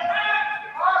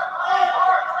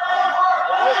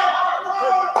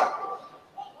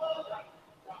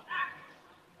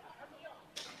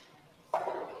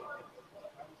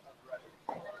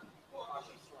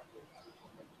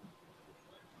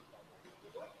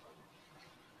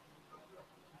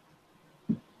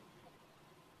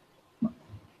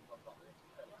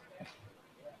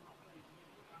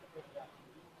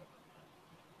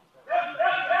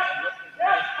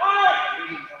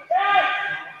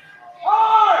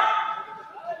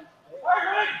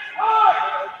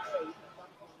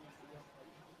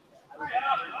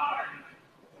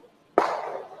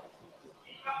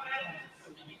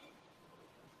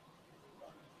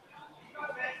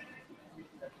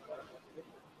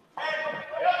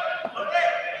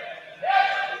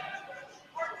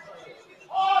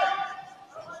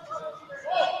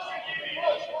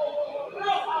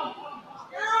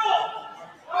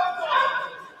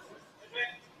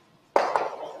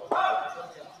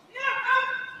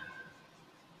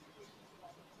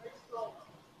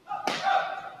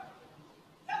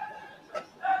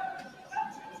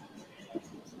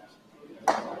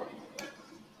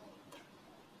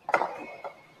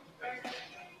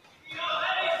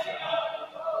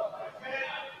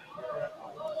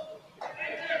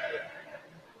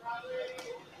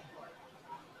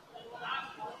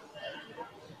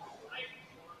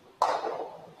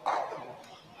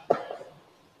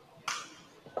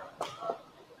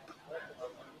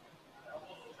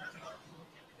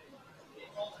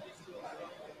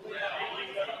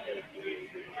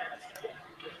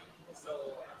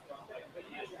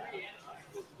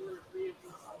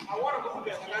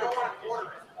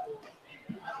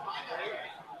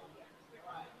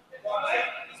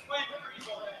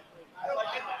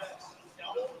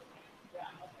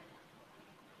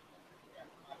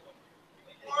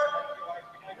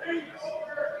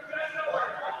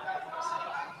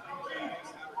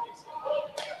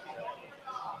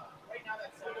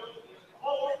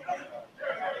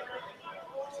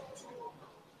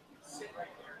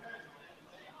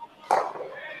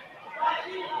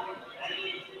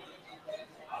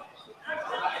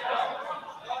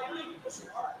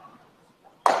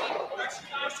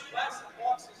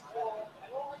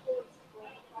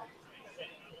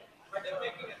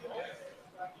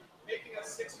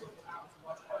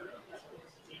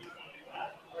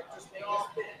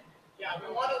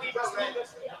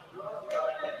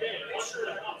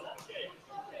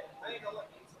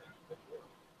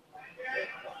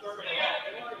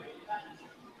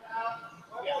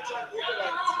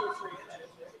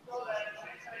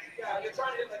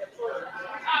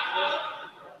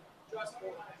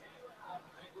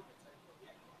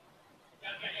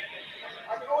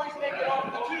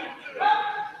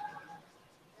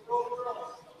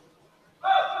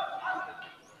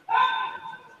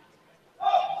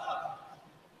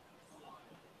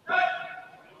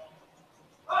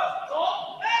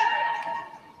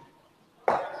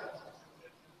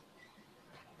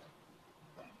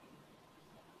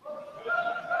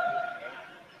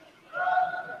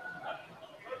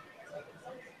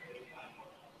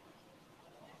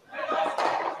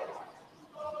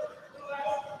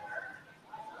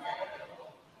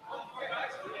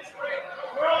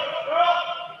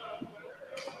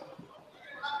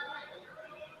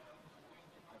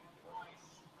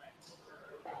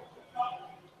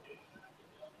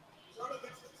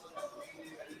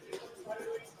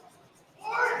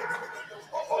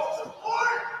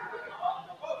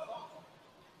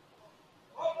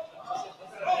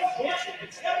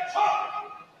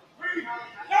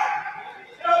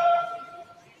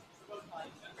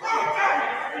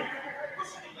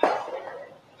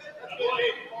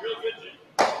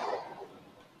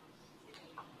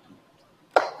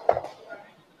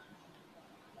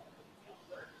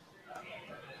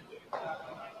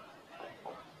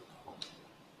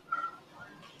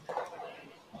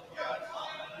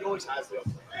 always has the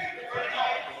opening.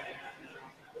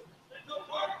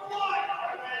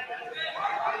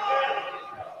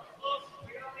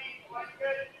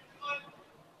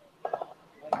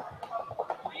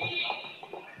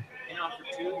 And on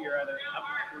for two, you're either up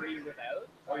 3 without,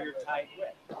 or you're tied with.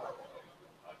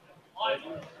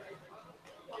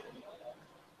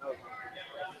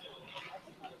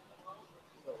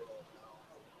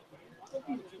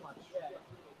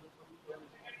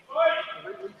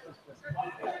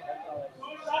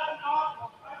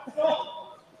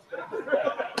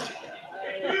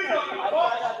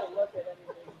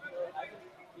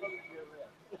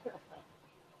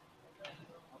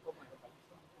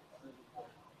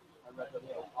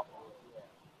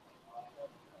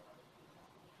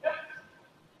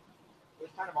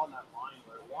 It's kind of on that line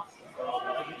where it wants to curl,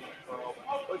 but it doesn't curl,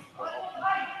 but it could curl.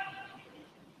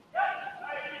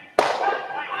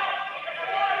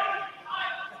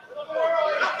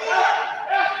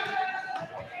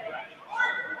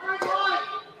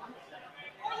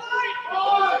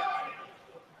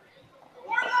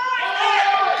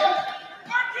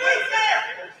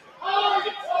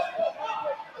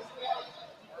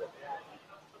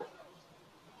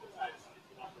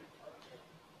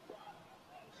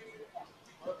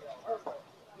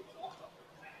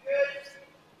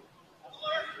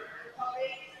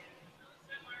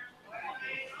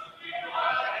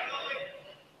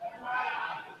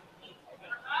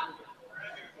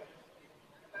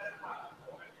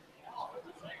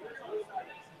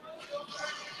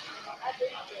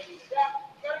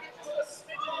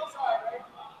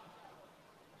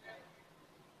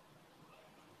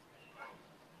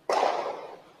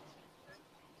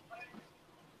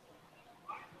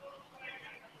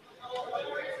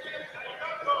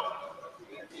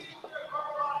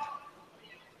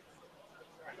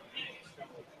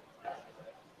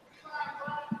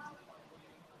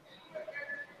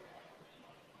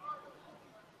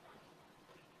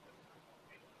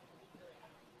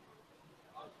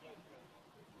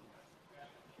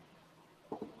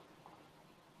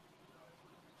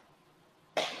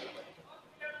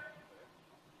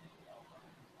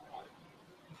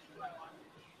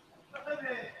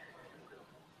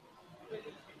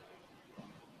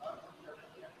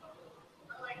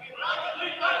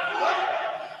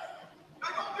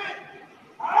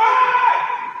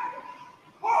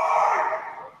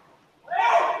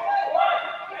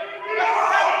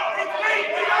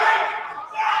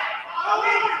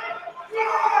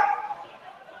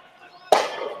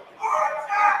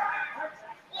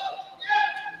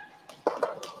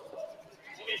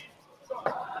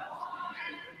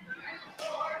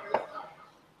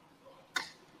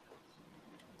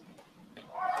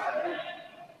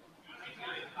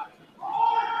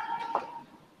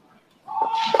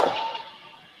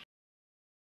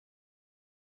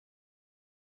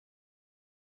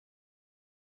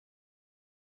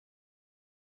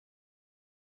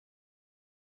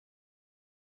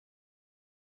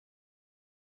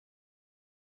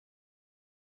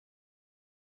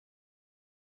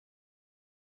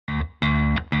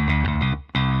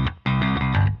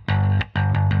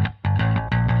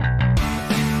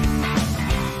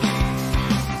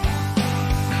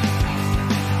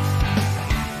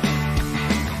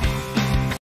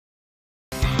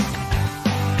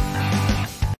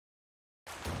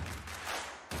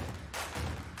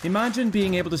 Imagine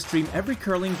being able to stream every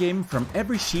curling game from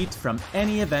every sheet from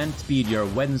any event, be it your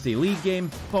Wednesday league game,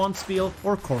 bonspiel,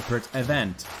 or corporate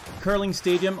event. Curling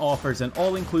Stadium offers an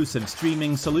all-inclusive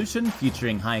streaming solution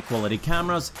featuring high-quality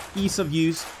cameras, ease of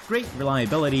use, great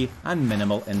reliability, and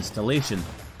minimal installation.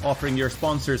 Offering your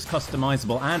sponsors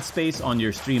customizable ad space on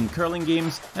your streamed curling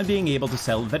games and being able to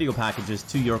sell video packages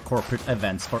to your corporate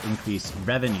events for increased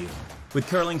revenue. With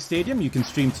Curling Stadium, you can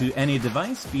stream to any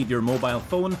device, be it your mobile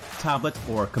phone, tablet,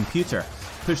 or computer.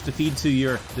 Push the feed to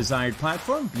your desired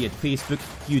platform, be it Facebook,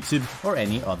 YouTube, or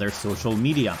any other social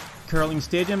media. Curling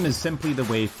Stadium is simply the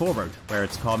way forward. Where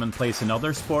it's commonplace in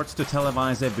other sports to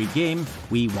televise every game,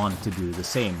 we want to do the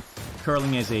same.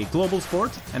 Curling is a global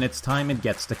sport, and it's time it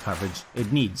gets the coverage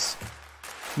it needs.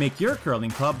 Make your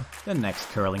curling club the next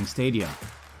Curling Stadium.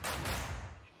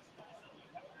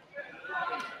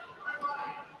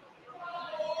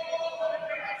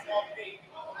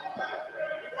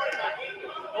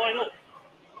 Oh, I know.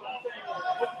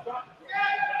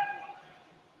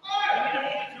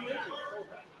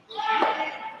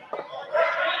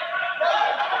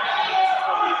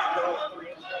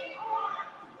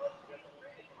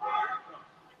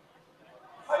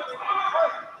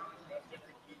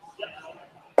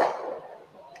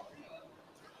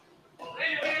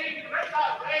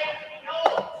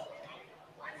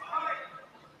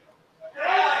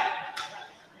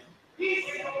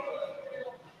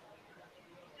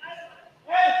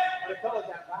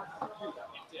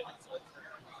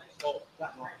 I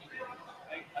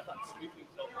thought sweeping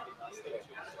felt pretty nice there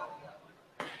too.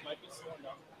 So might be slowing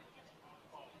down.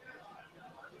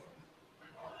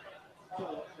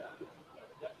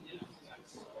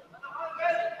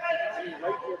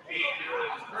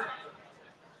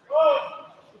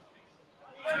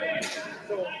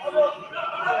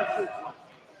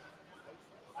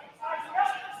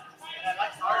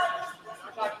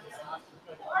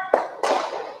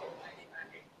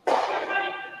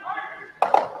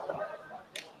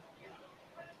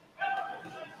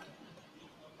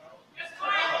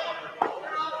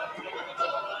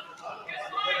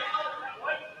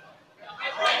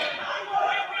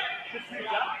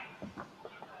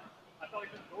 I thought he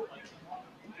could go like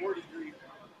 43,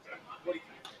 43.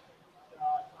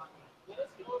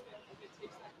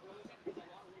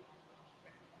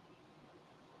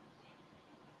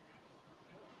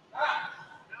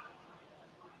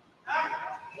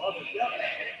 Love it, yeah.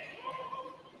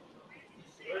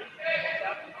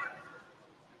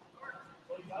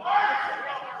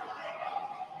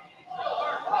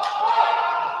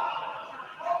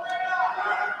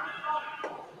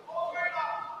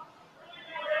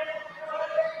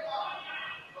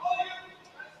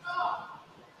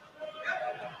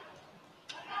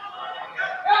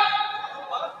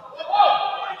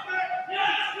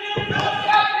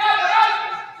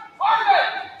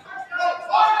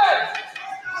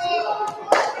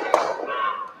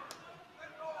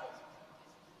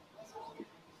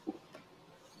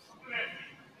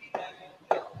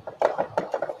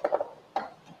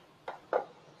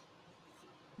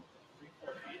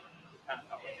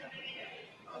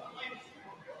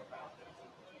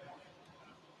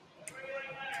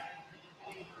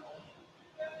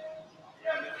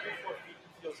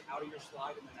 Out of your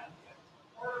slide and then out of it.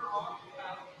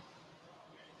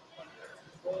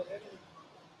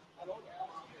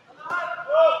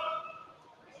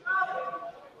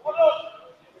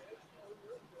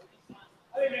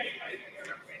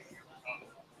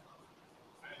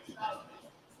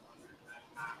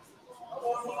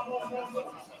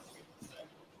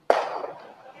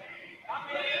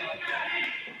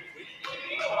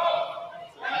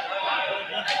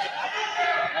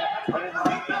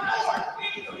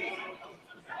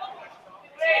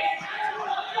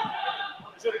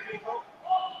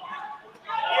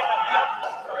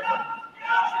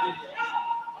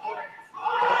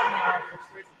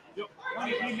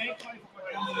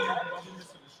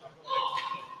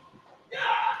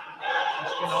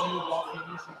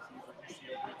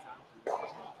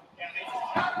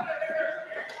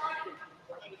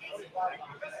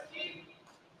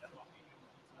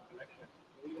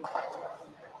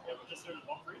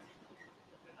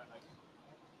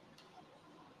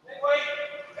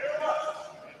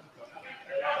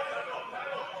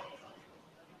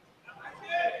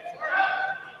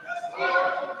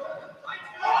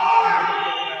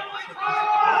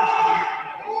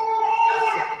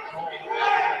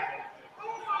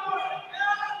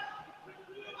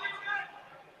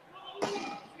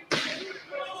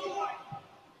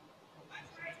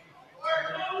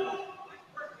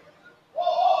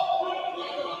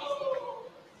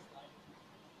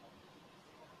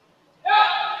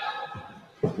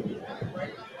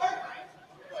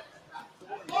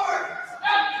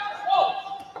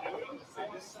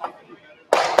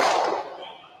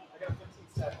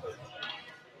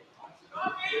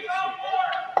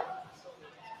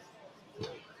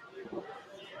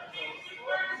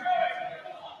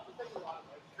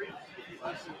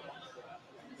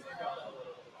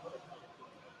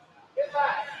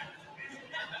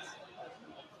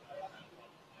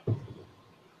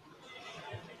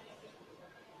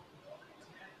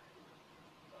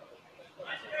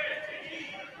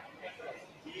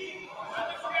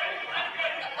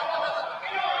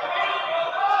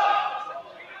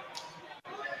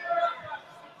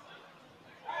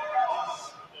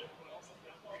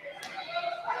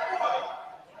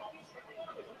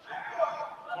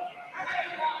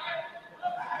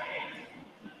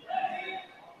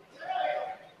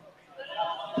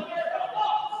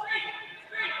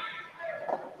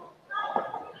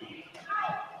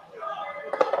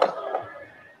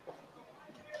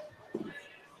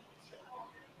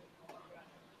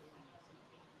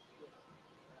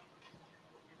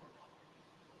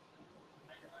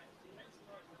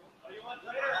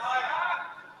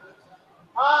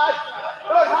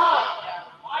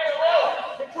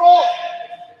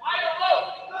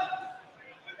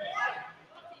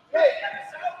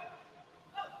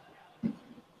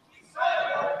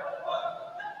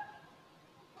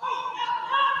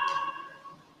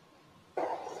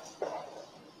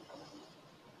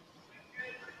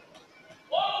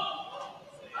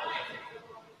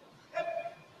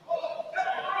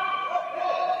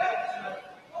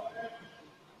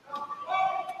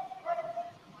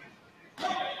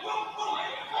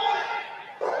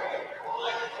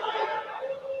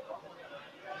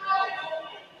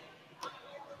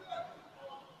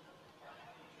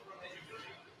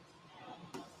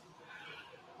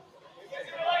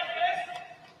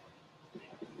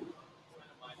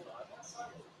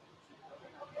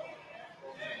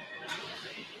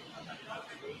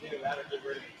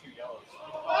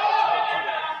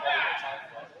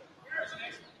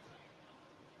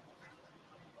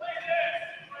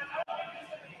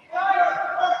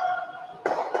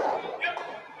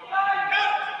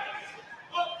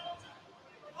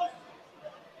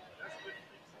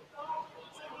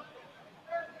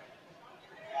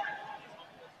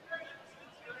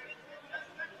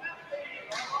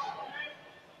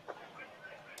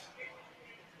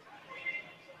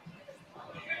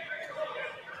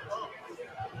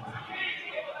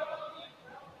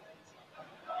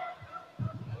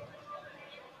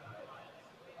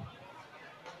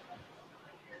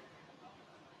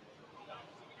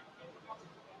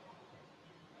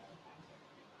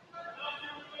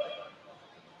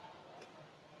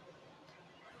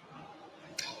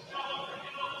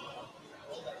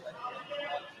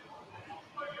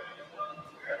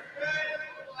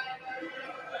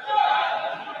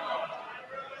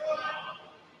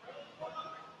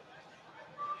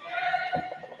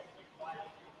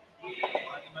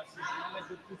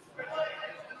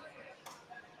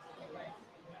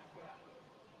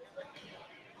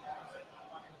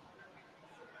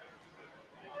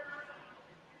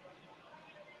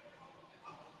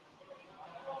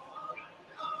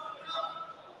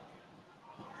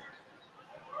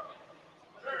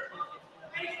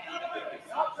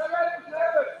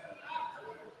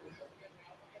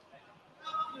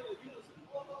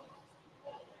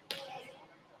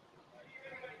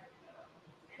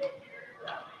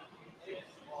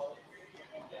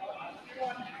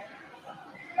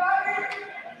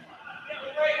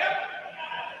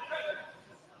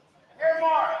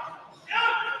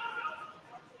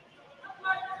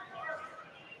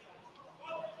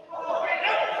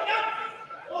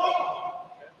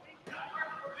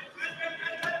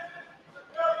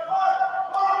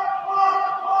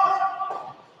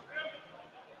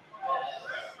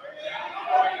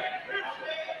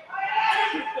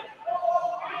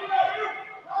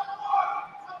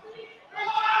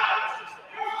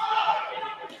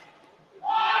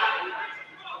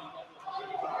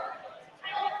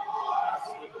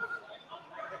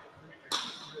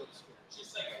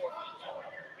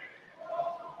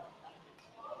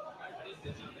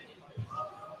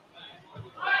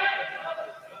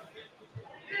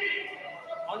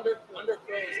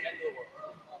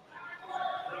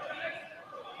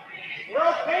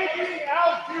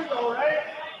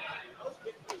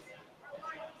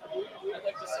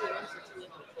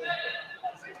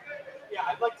 Yeah,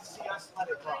 I'd like to see us let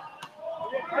it run.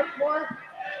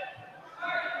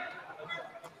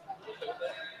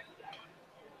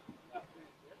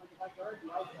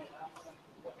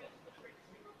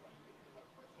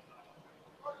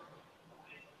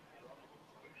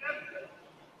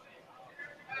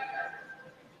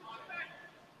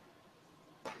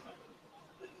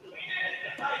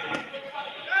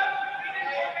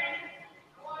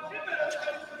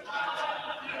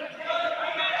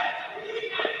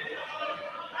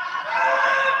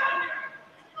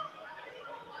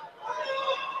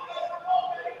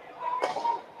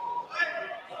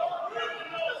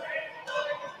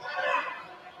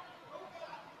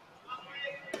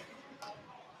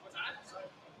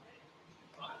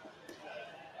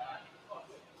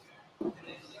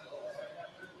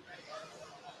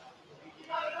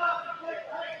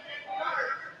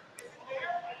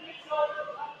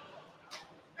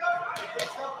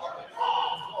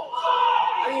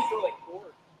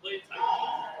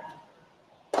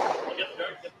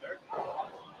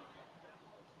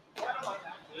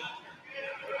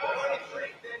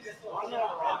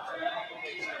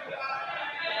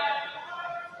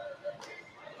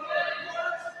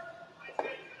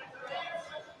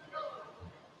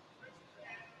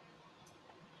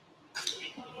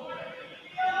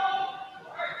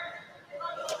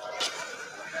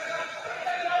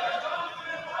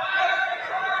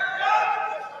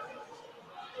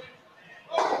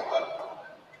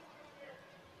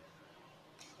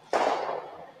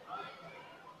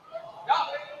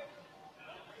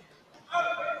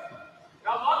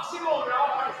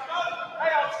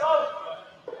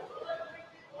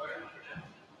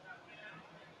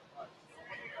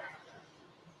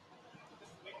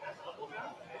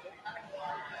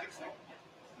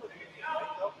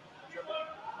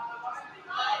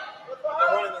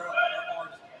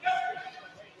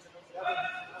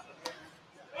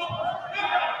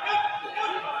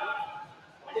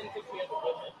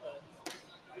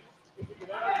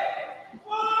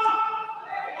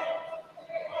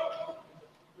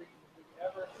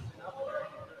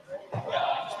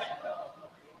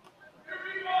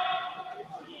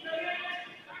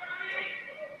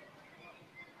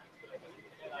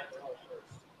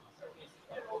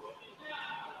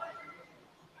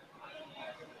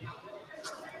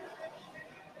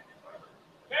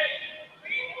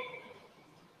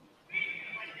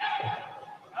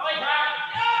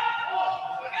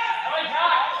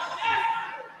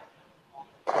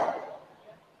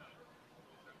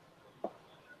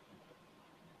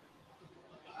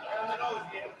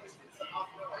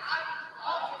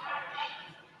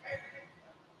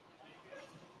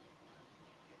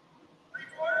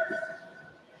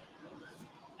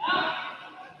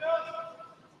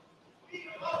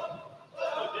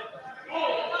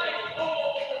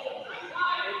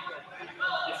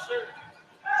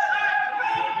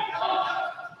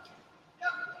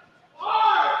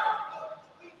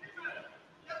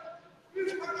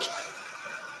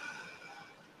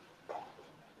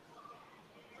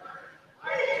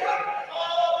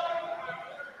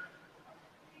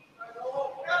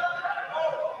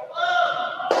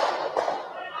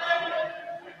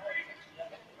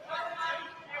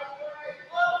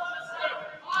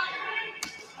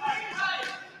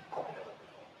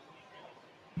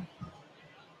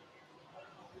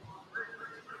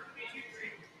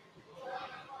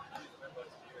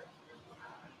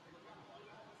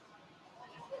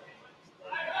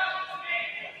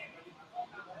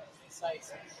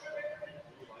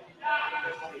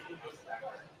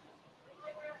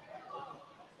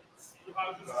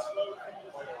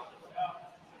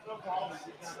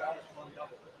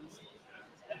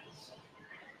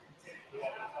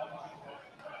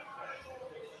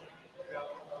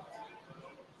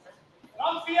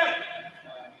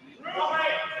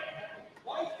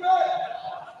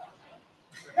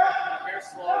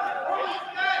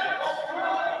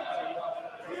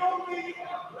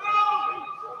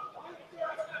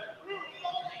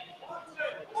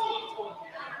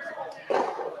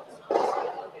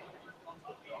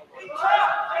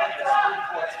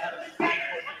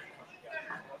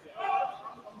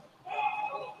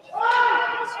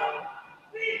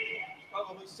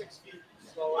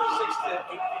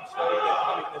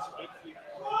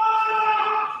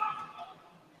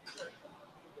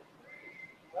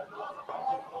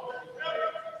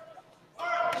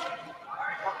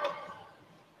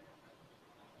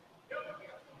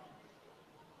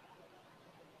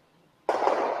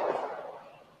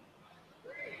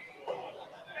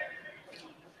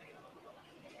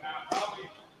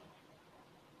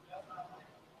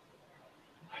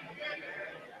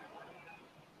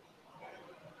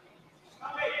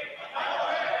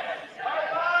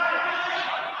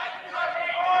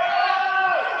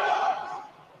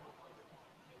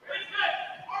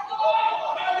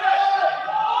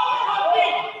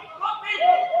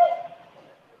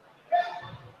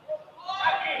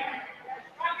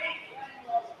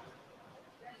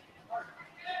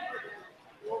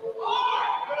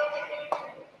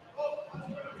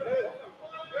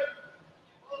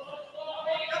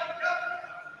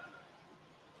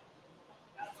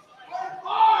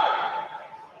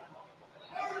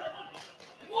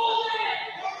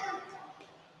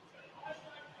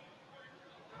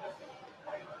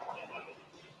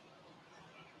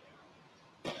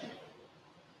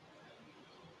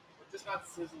 just not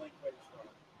sizzling quite as strong.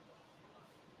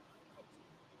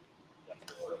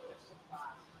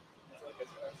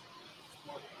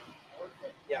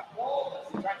 Yeah.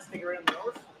 Trying to stick around the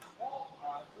north.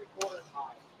 3/4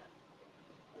 high.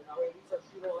 Now these are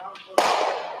shoot around.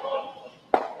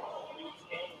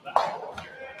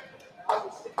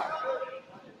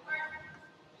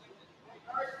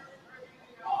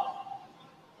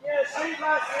 Yes, see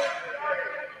last year.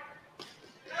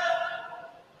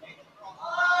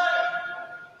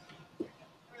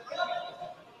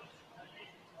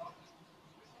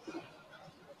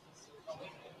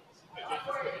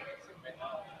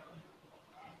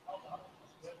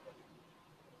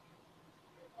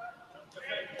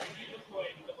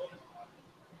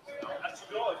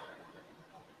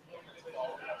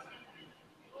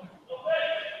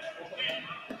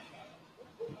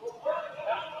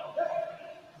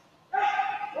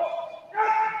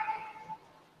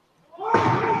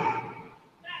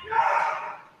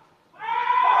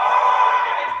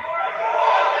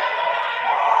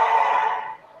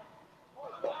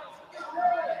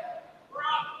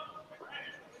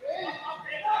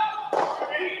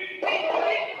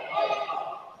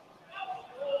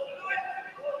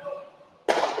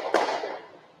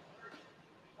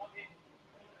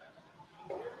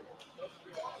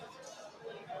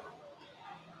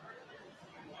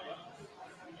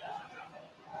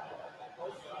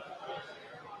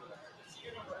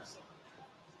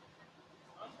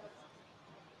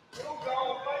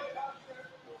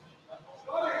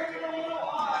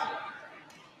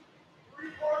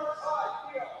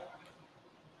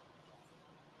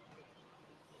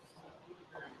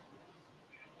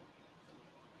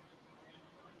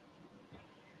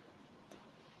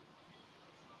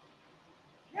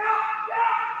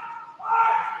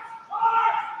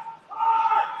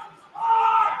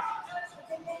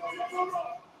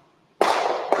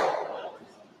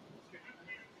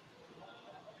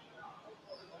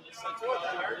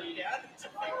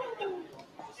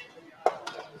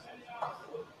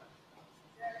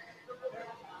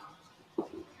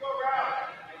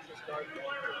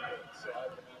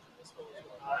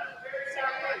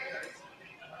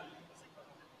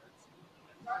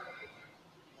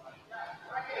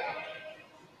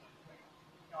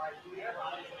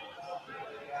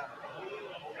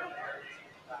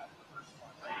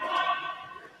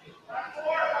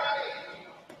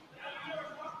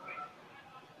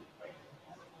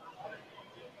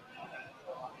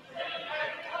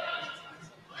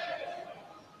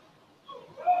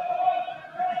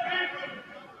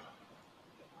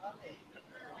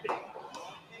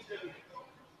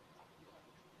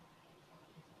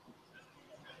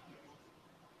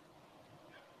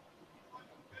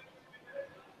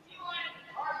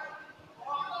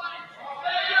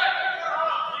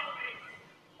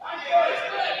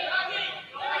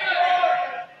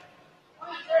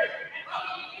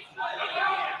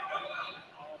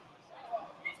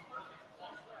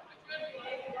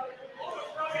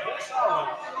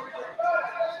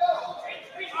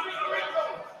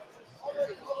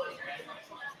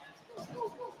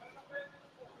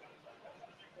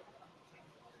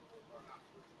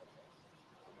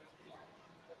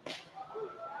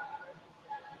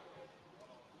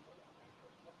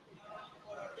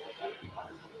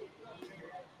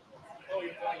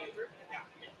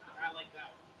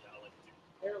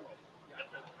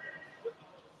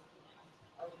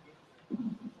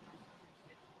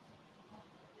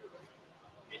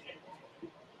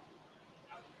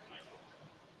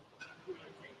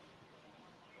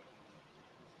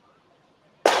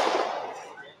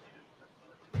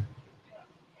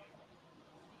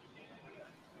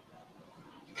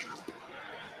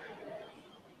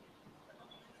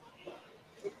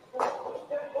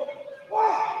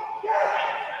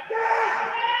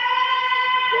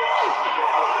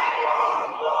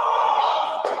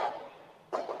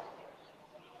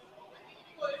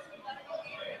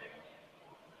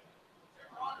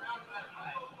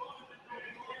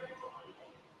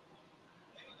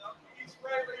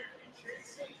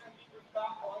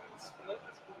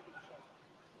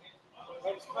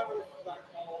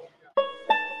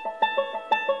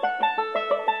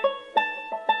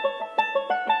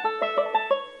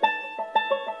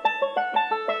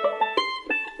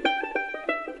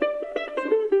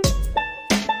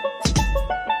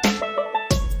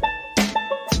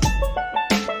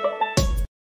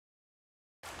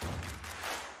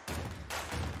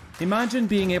 Imagine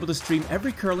being able to stream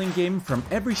every curling game from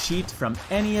every sheet from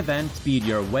any event, be it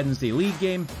your Wednesday league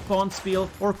game, bonspiel,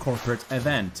 or corporate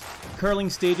event. Curling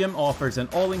Stadium offers an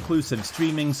all-inclusive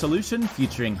streaming solution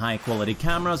featuring high-quality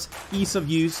cameras, ease of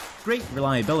use, great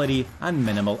reliability, and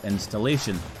minimal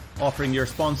installation. offering your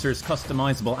sponsors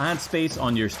customizable ad space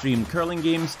on your streamed curling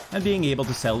games and being able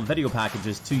to sell video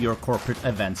packages to your corporate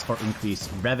events for increased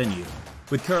revenue.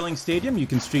 With Curling Stadium, you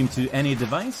can stream to any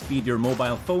device, be it your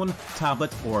mobile phone,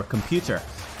 tablet, or computer.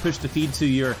 Push the feed to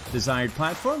your desired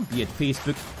platform, be it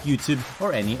Facebook, YouTube,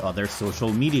 or any other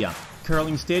social media.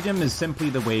 Curling Stadium is simply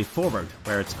the way forward.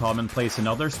 Where it's commonplace in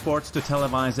other sports to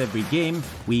televise every game,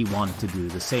 we want to do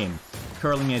the same.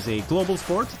 Curling is a global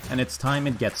sport, and it's time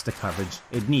it gets the coverage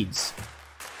it needs.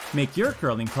 Make your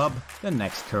curling club the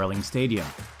next Curling Stadium.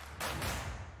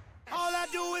 All I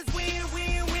do is win,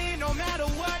 win, win, no matter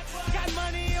what. Got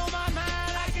money on my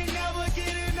mind, I can never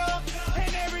get enough.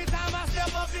 And every time I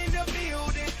step up in the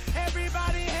building,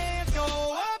 everybody hands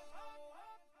go up.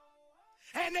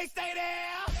 And they stay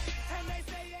there, and they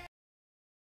stay there.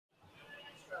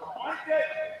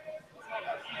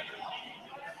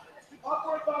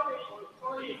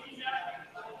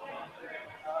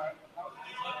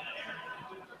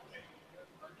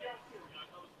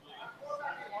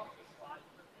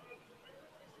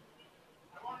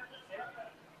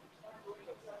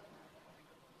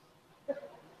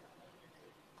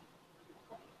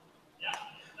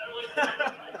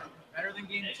 Better than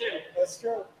game 2. That's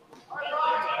true.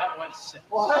 That was sick.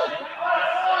 What?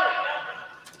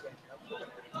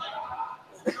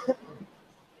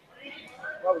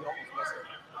 Well, we almost missed it.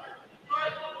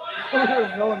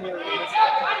 Millimeter away.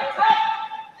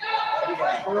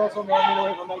 We're also millimeter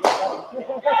away from -7.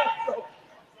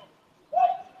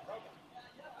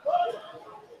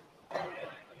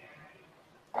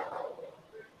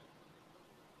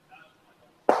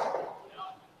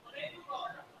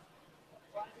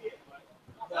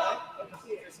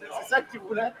 C'est ça que tu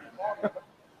voulais?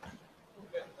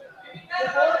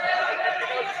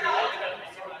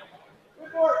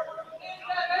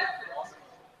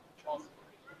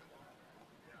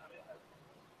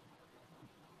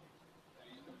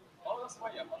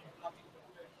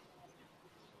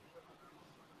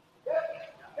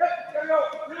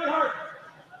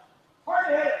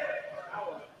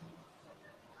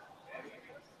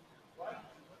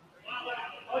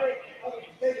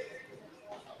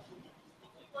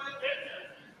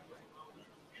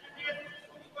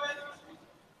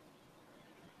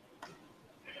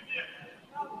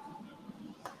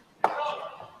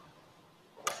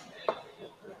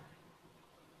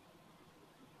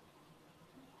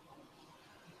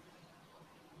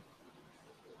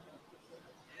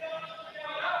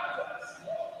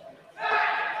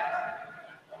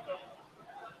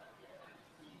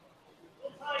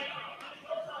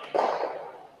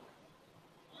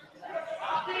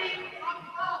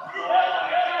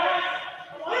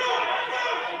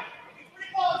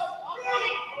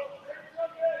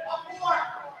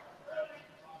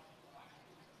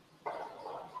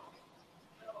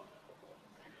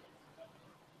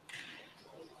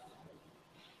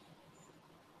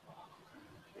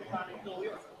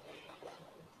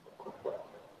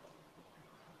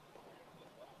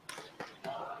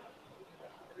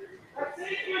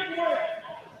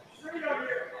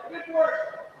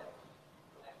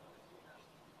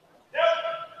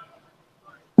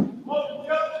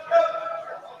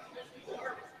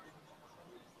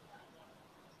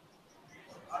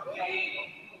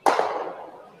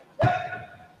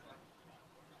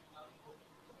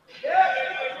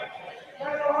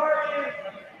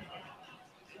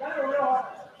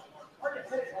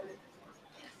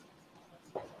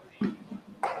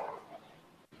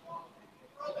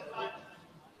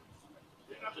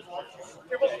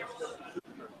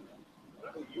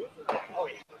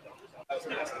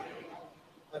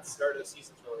 Let's start the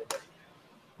season really good.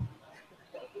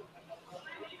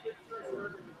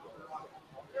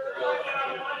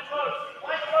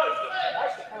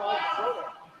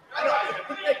 I know. I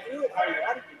think I threw it how you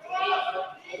wanted to. I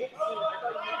didn't see. I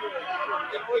thought you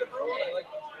were going to throw it. I like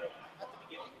at the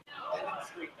beginning. I didn't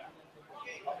streak that.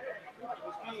 It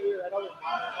was me here. I don't know.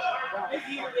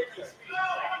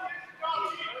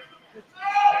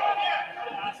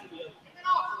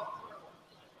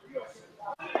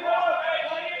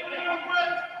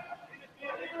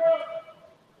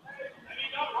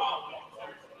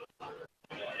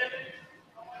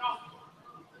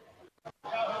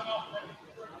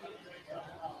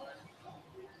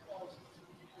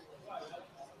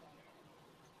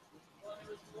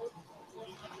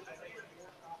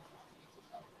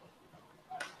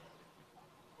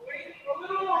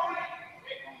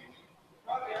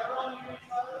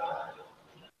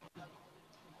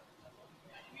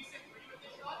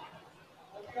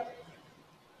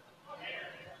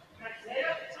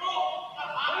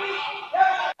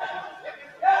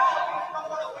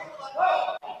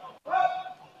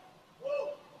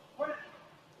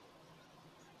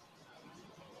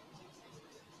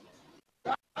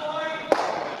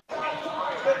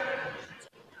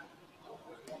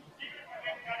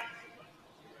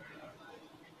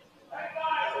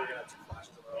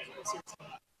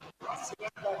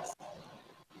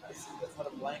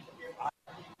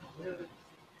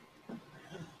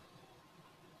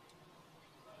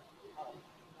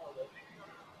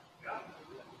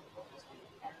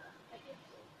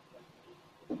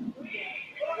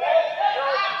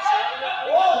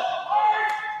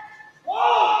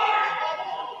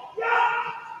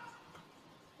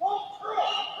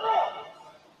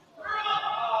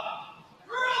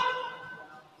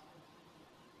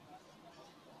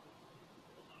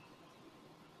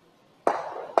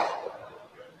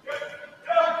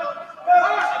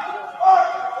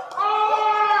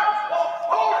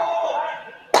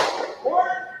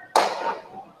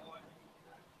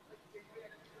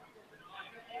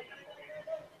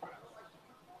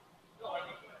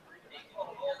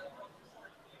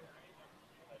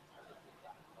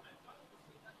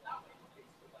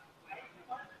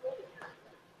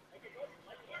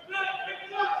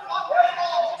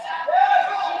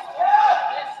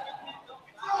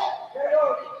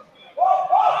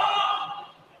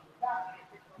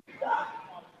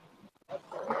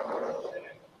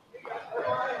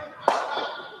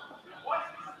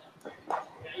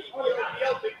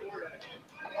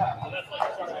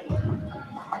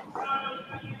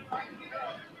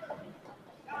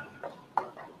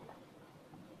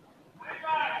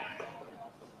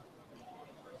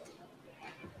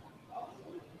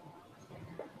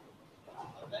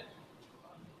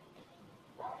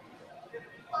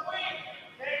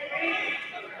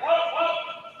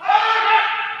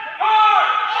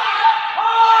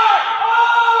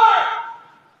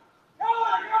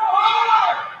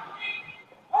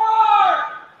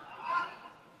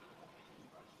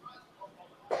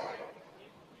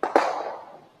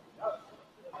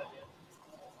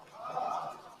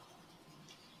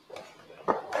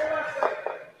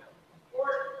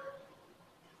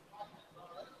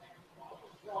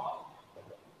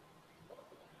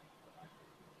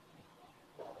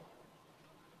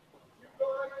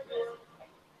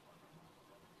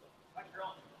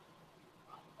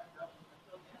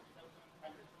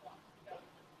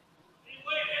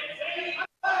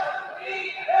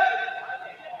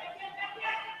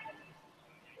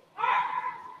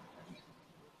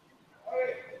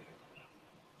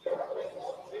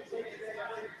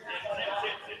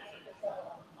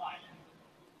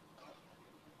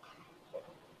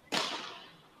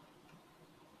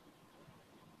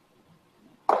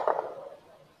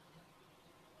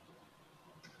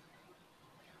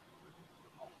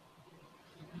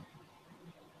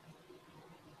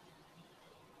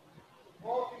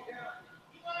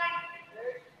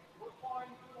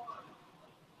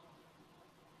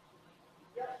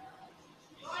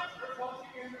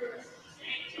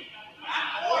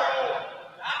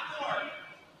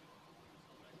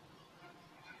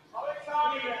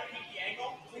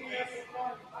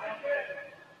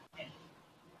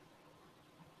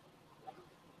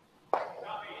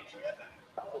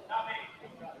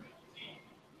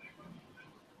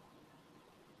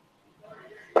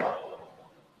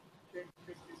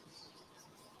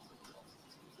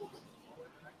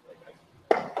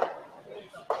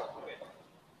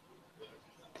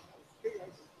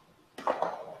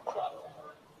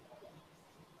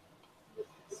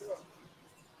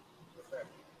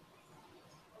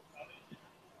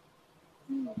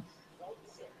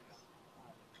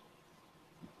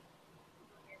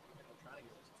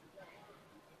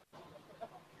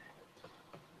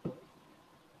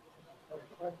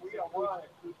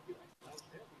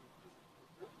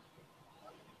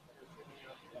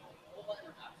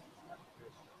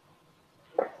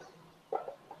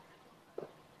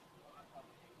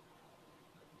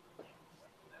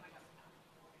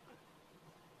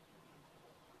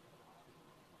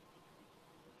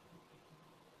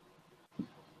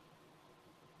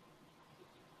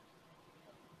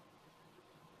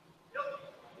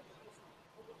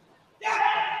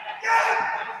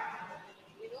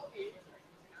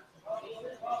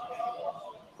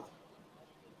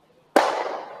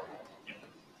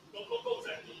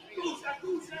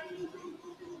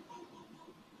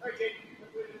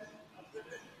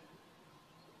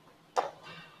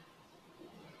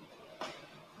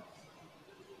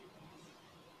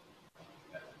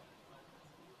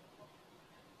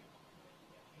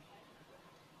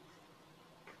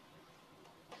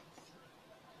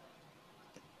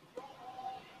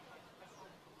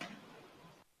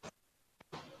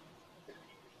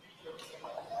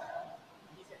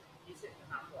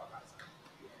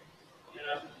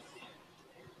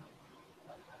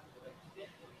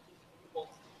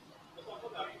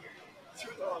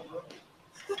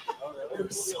 It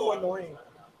was so annoying.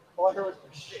 All I heard was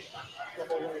shit the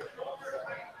whole way.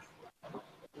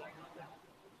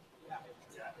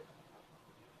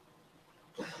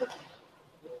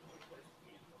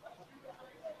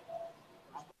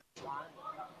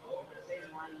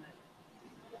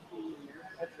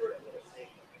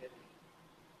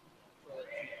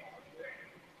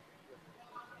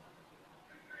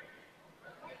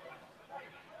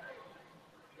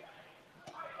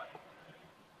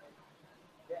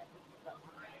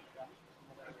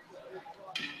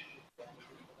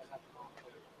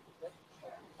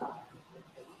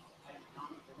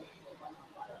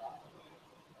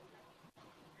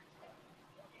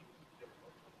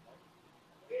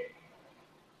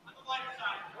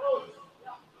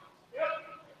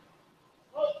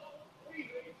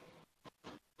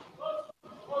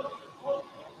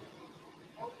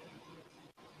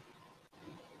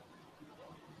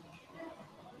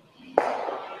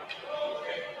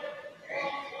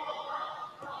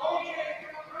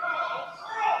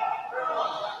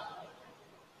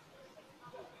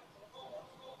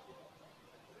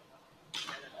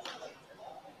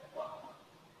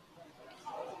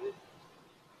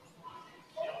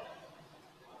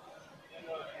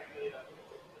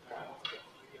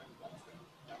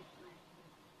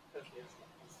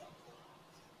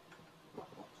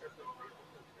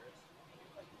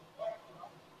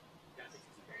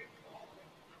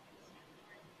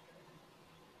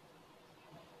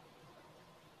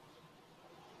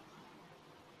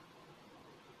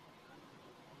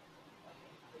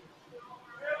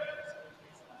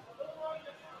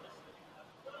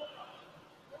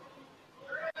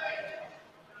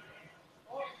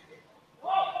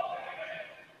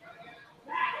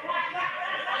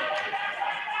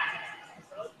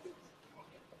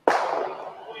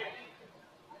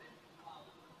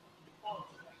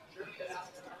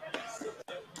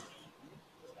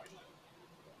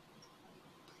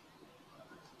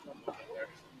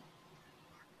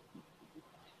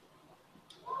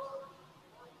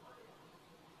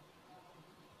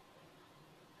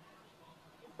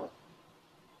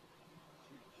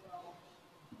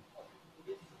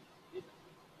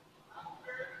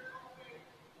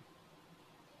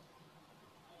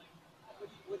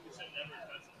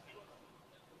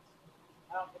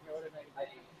 I don't think I would have made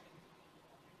it.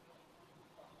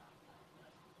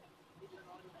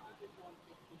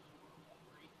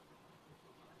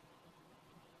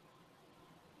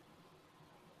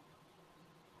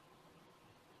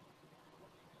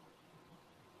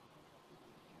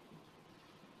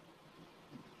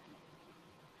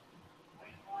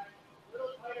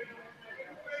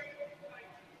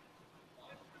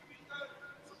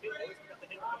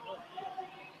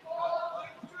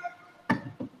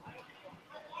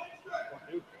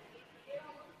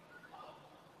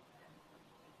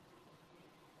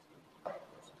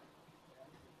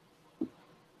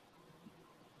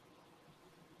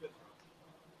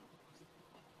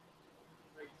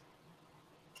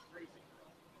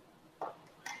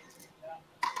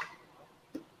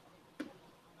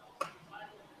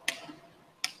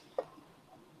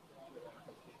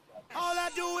 All I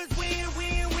do is win,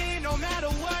 win, win, no matter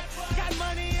what. Got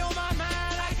money on my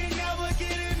mind, I can never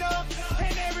get enough.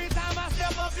 And every time I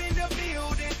step up in the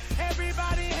building,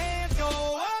 everybody hands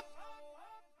go up.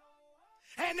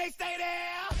 And they stay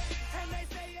there, and they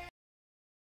stay there.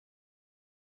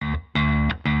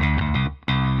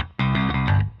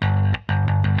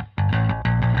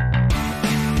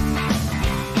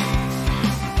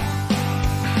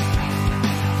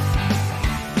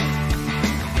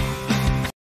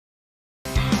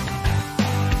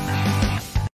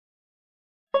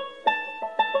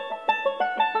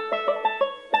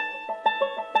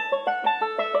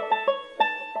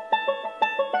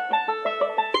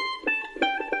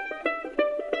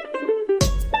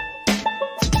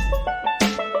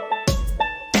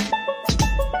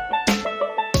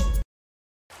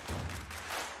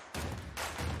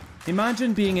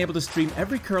 Imagine being able to stream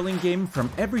every curling game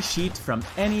from every sheet from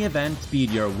any event, be it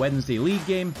your Wednesday league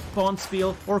game,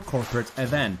 bonspiel, or corporate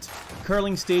event.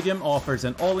 Curling Stadium offers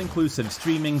an all-inclusive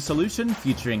streaming solution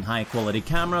featuring high-quality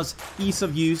cameras, ease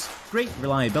of use, great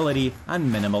reliability, and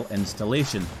minimal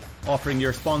installation. Offering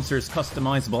your sponsors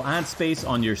customizable ad space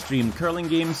on your streamed curling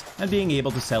games and being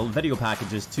able to sell video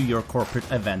packages to your corporate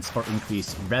events for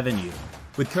increased revenue.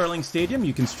 With Curling Stadium,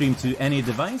 you can stream to any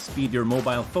device, be it your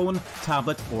mobile phone,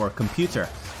 tablet, or computer.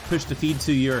 Push the feed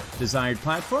to your desired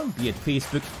platform, be it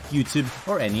Facebook, YouTube,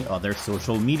 or any other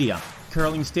social media.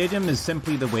 Curling Stadium is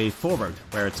simply the way forward.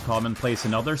 Where it's commonplace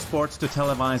in other sports to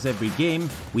televise every game,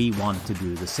 we want to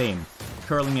do the same.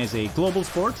 Curling is a global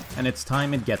sport, and it's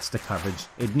time it gets the coverage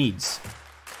it needs.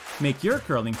 Make your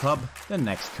curling club the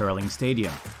next Curling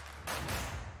Stadium.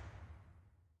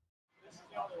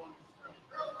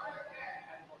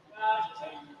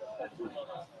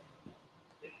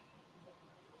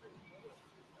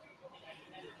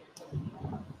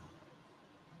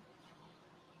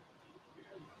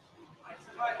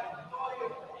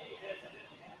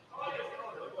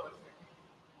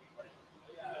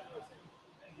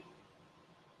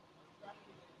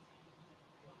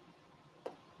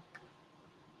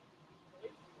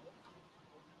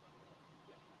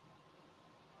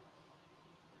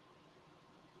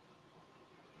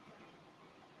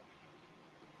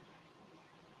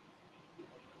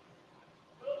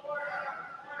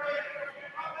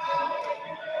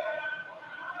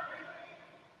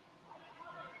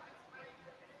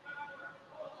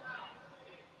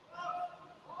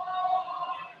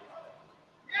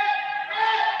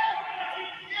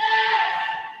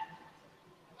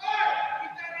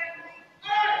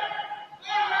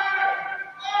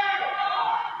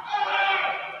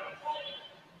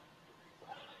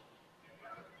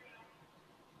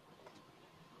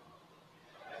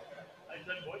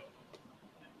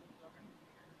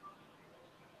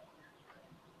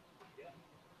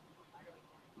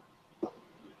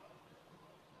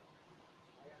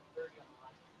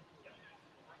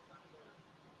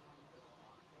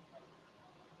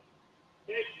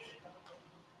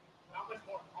 Not much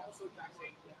more. Also exact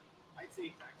same. I'd say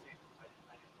exact same.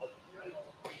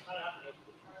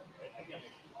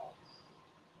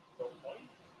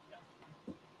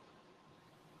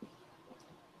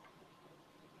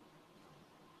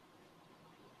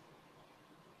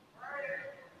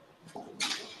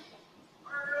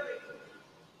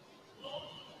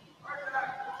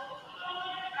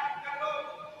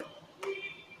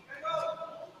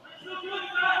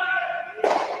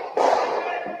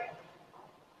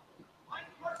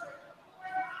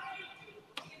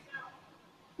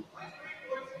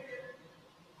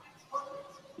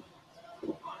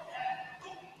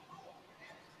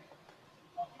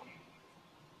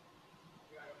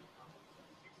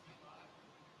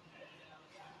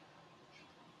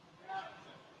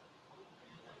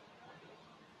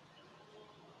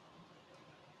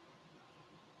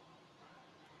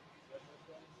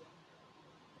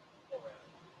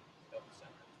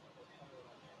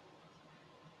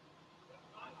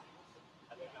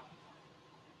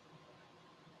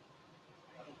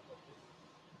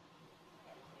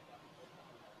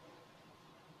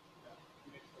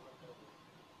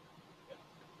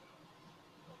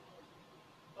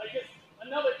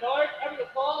 Another card. Having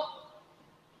a fall.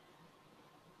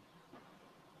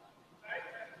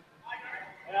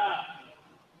 Yeah.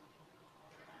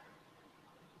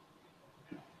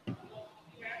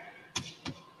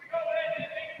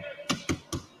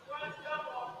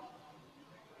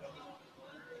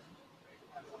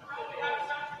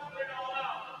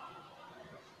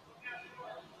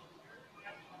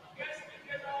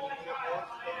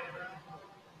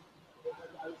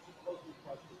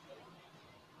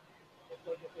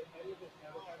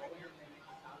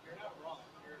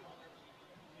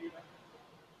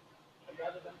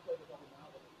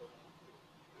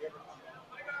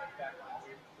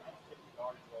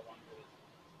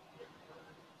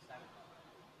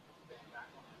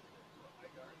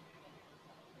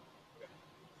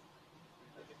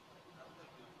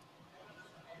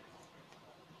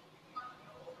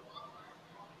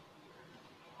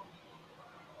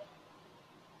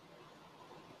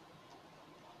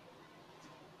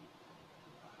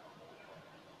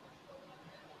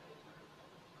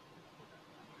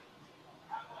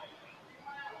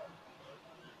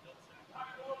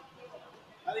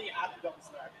 I think you have to double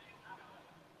stack.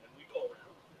 And we go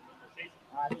around. Jason.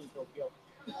 I think you go field.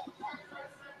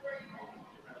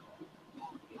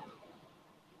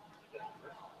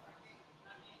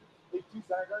 Leave 2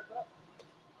 center guards up.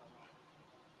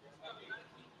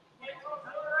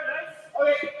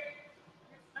 Okay.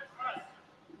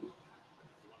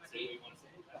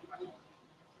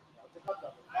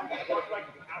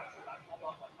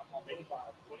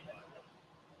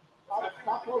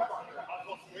 Stop profiling.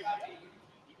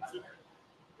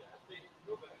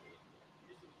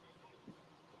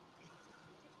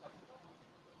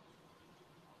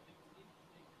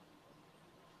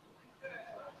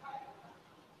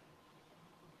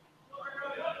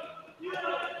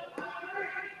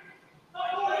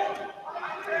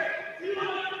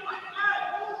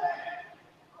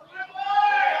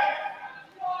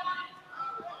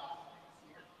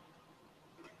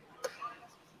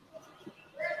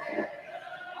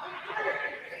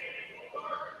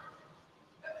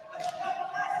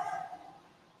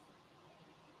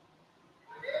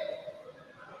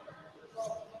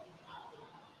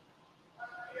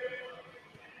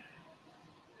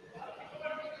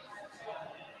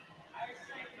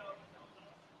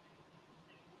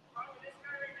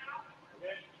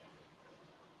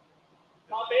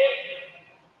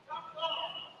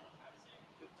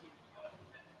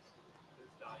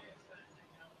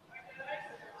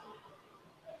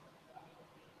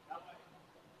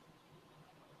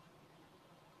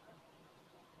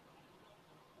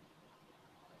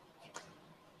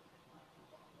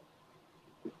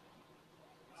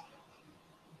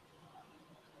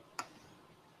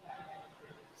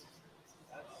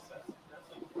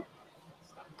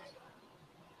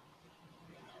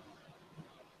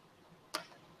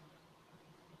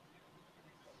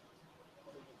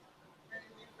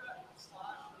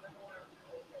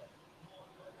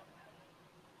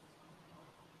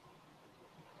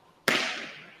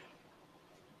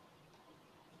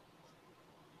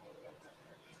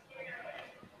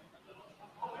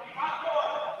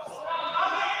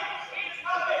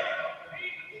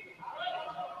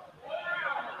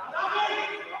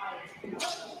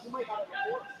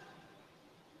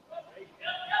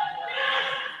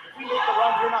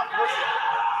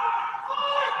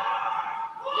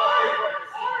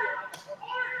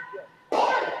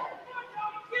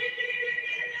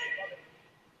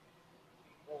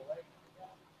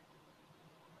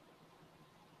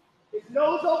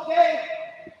 Nose okay?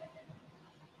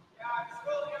 Yeah, I'm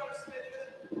still going to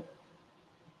spin.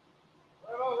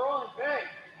 What about rolling big?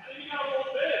 I think you got to roll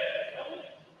big.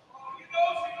 Your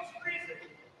nose is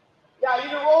freezing. Yeah, you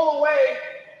can roll away.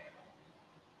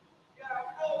 Yeah,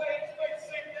 roll away. It's like the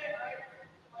same thing, right?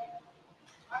 Like,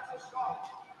 that's a shot.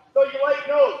 So you like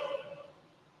nose?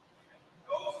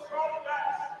 Nose is all the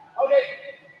best. Okay.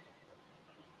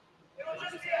 It'll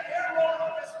just be a hair roll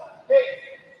on this one. Hey.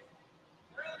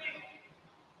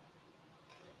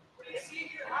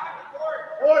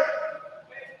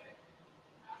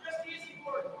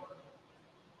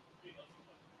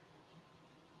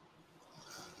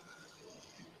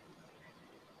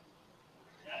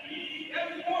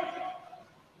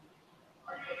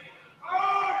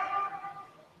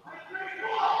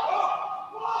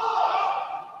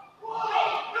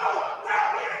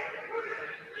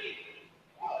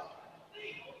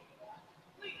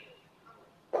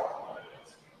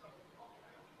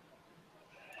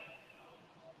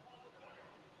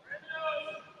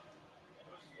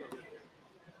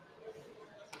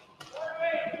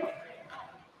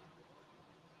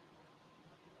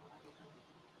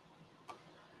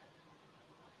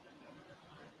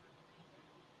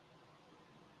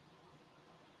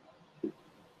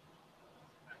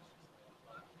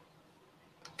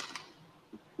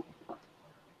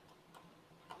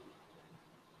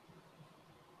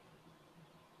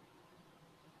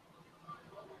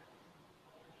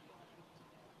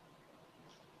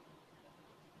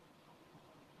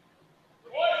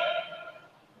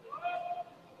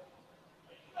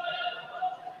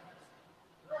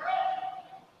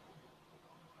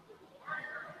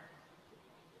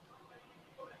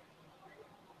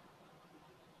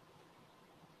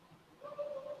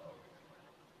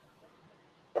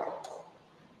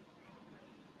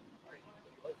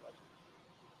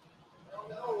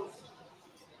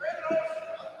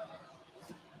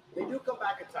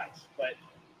 touch, but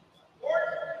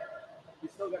you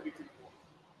still got to be too cool.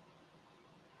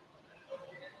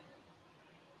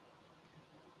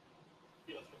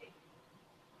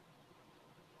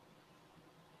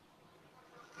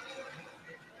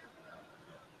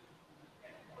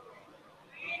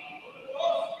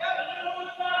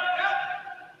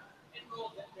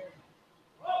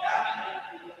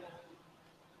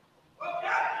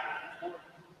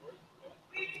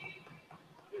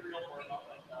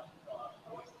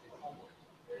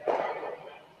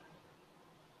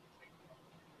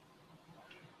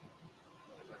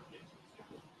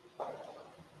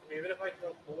 Even if I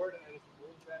go forward and I just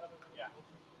move that up, yeah.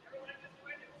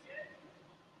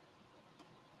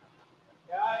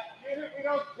 Yeah, even if you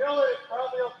don't kill it, it's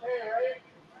probably okay, right?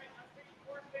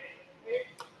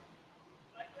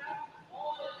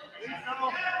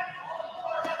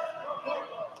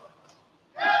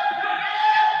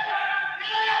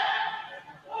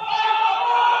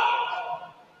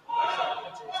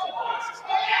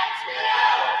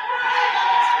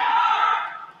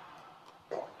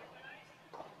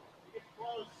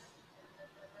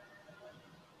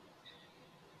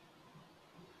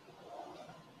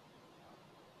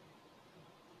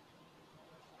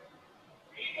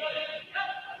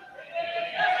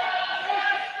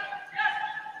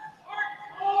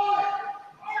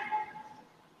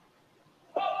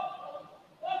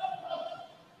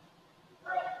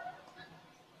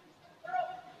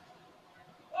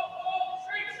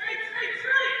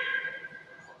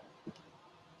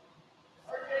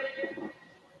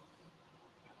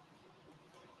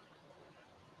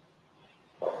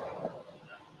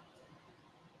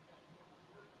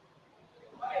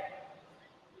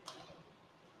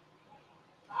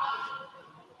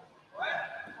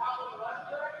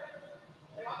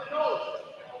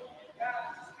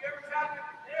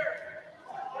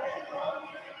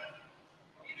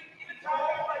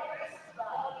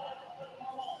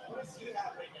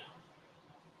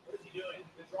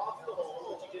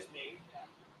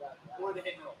 Or the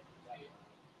hit and roll.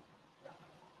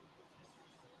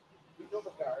 You build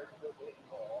a guard, you build the hit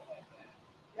and roll.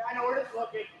 Yeah, I know, we're just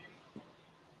looking.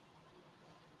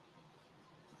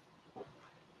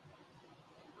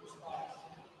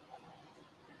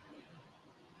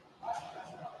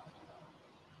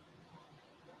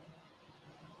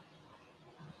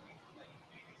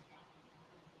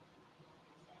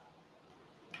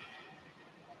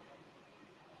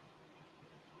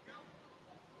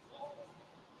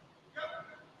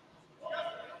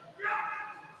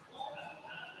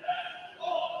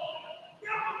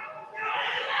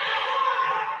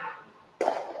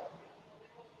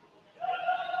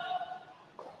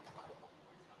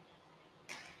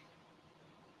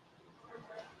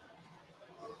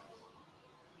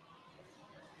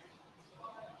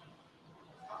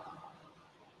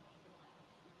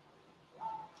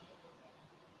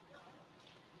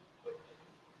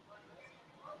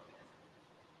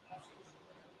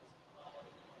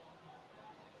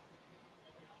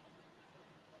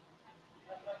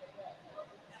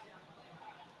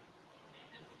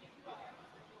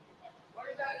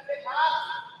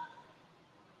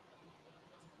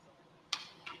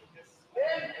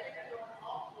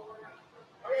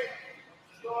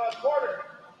 Quarter.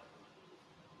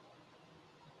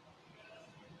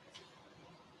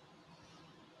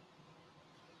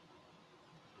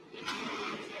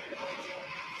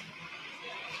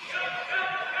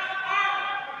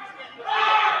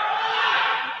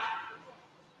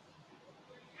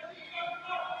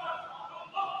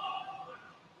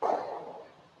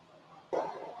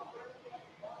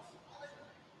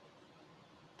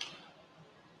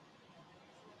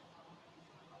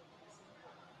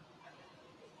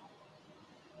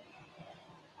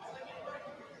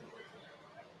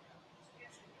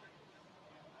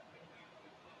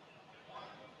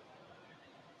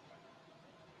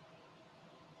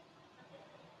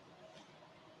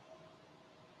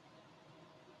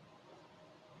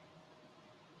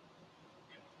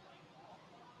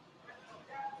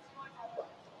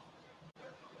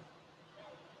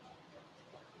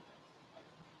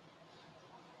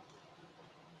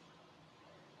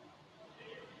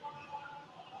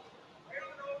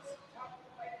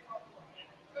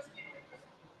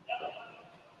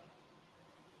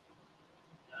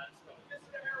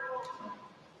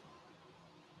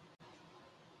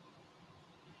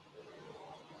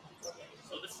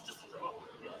 So this is just a draw.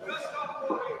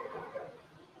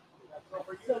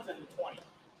 For you, it's in the 20.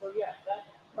 So yeah, that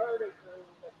part of the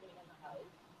thing in the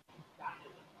house, got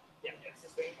it. Yeah, it's the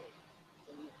same thing.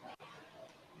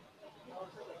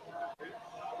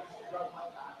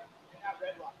 Not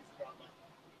red rock, it's drop line.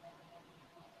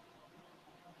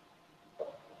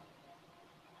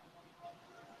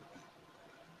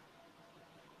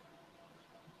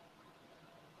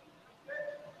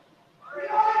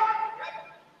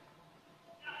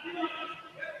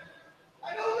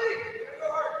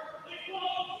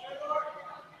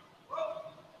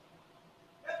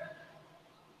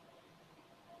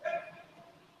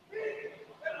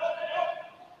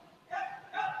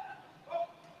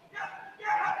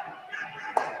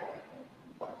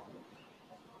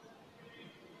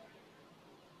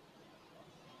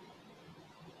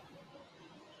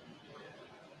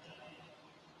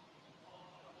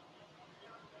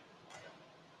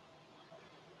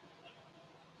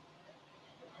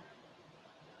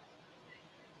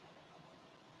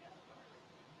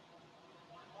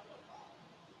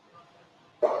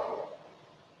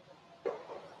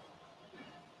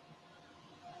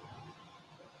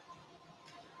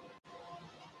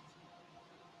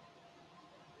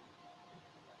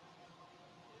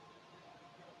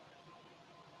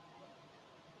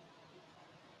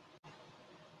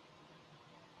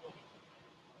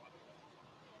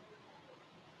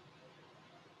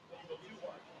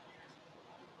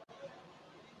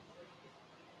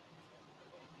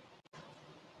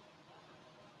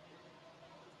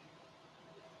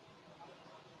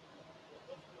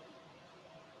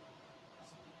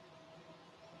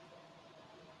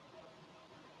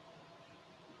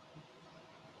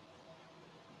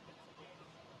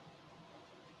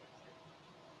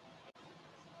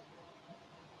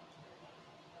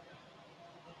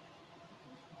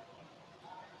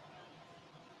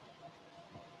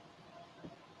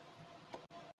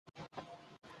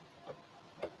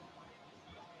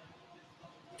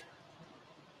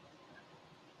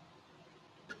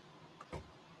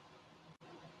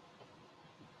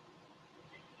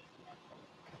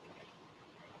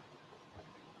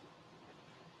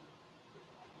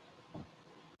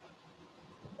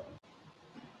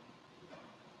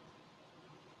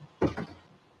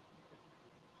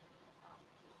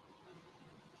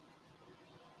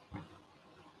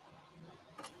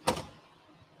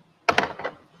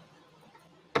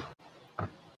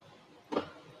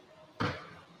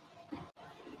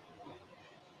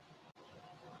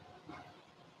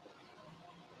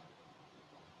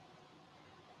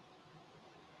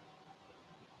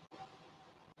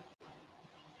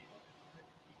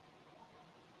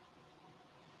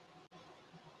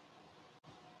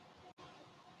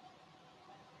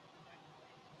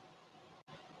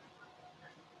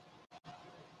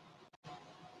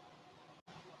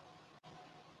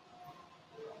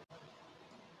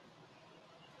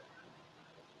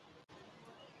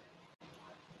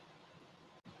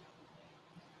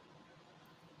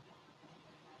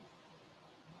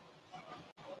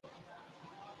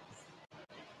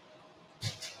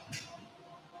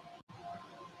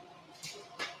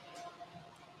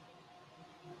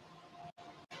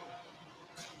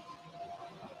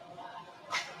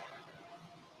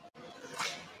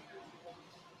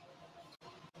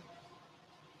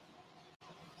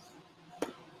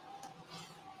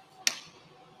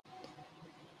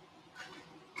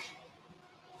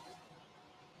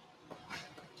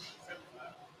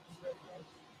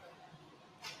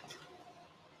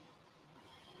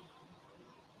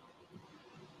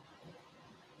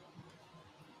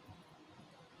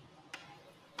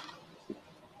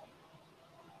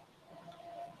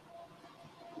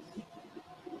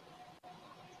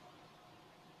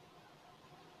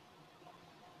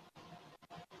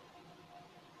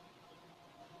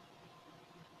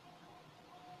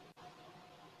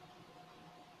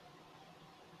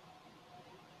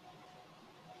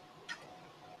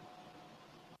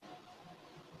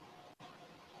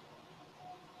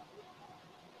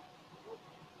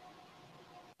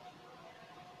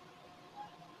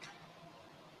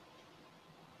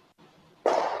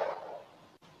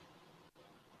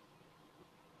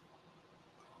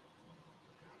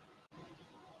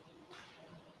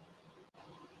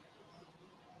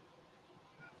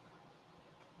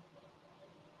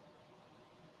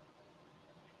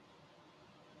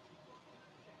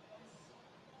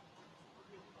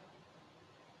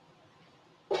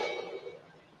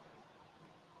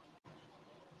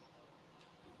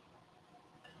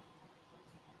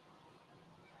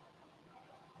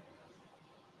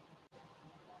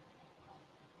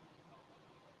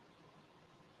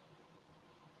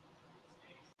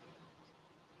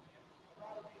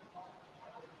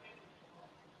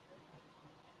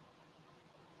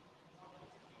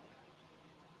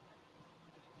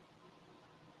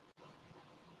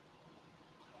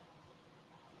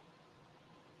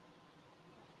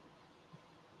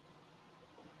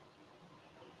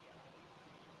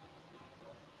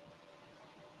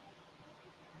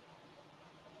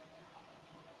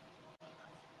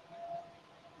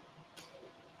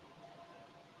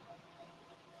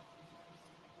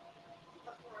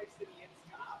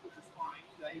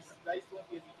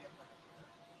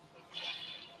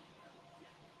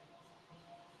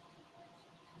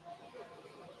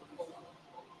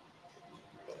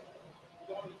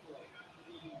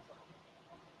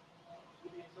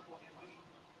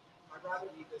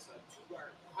 this a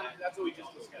 2-guard. That's what we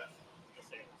just discussed.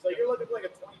 So you're looking for like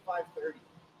a 25-30.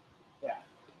 Yeah.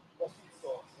 Well, she's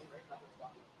still right now.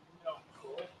 No,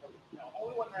 cool. No,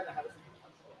 only one man that had a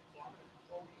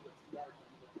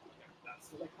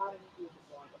So they kind of need to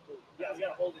go on the food. yeah, we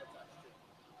got a hold in touch too.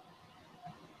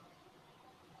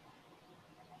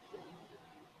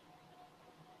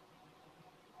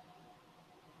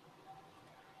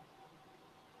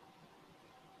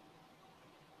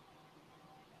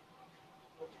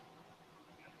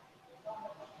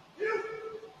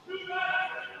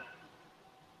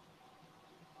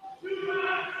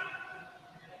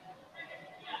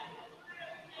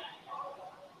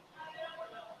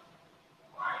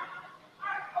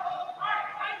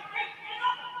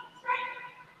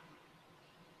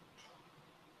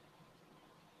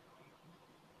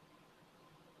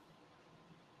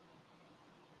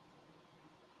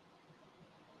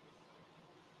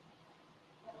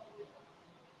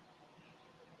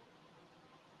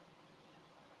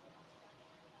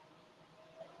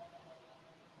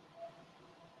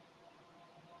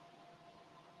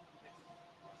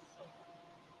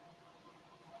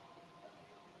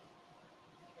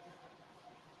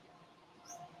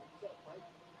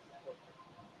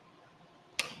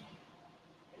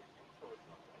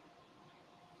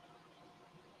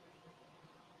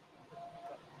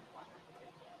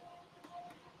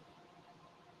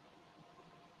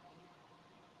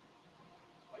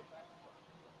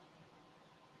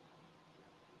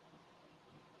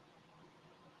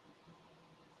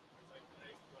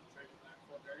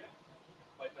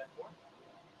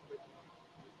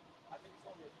 I think it's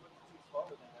only a foot too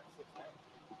smaller than that 6'9".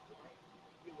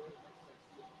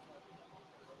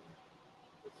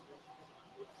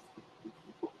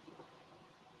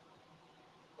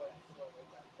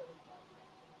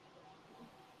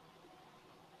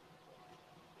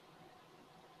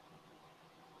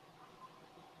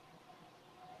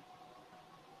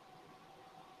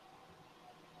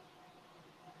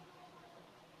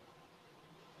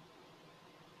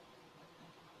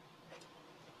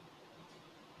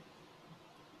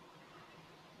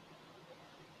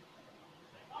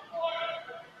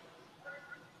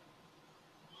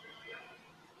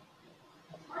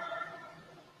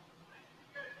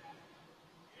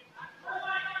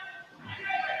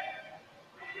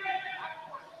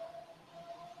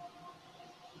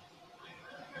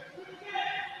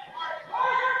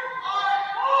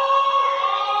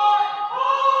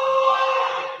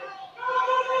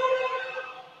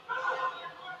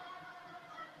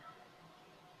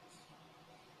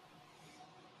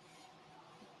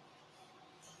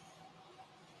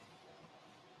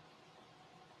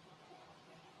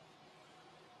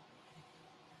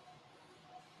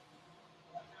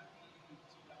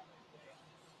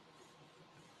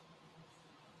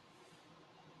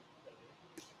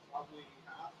 Probably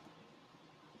half.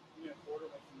 Even a quarter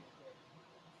might be okay.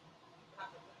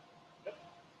 Yep.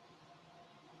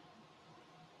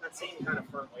 That same kind of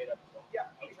firm weight up. Yeah,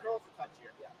 he curls a touch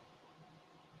here. Yeah.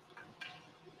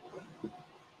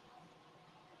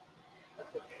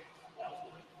 That's okay.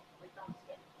 Right down the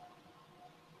stick.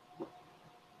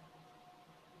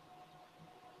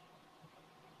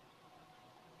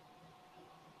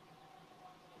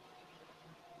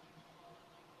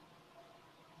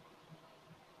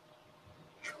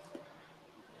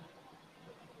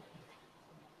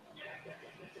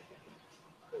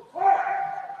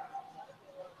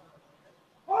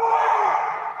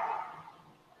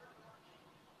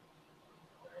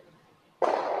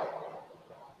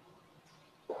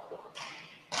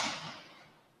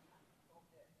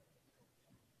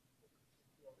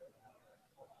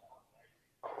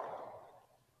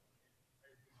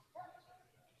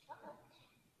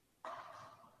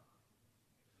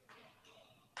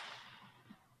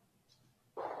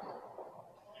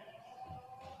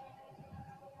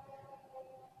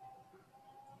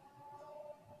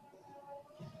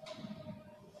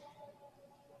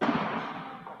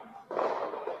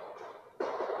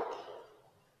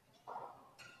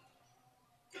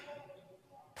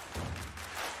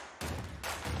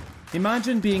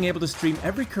 Imagine being able to stream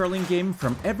every curling game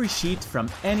from every sheet from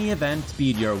any event, be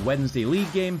it your Wednesday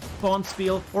league game,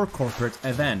 bonspiel, or corporate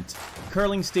event.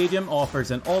 Curling Stadium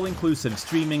offers an all-inclusive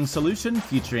streaming solution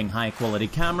featuring high-quality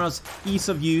cameras, ease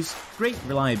of use, great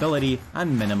reliability,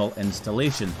 and minimal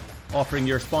installation. Offering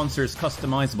your sponsors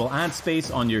customizable ad space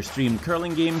on your streamed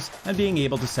curling games and being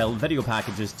able to sell video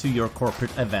packages to your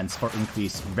corporate events for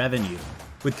increased revenue.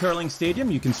 With Curling Stadium,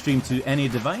 you can stream to any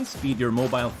device, be it your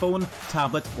mobile phone,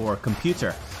 tablet, or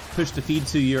computer. Push the feed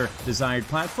to your desired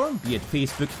platform, be it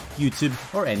Facebook, YouTube,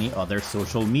 or any other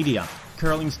social media.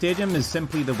 Curling Stadium is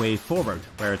simply the way forward.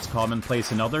 Where it's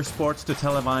commonplace in other sports to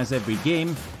televise every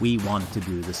game, we want to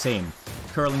do the same.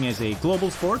 Curling is a global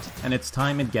sport, and it's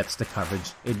time it gets the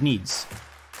coverage it needs.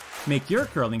 Make your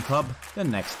curling club the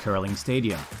next Curling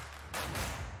Stadium.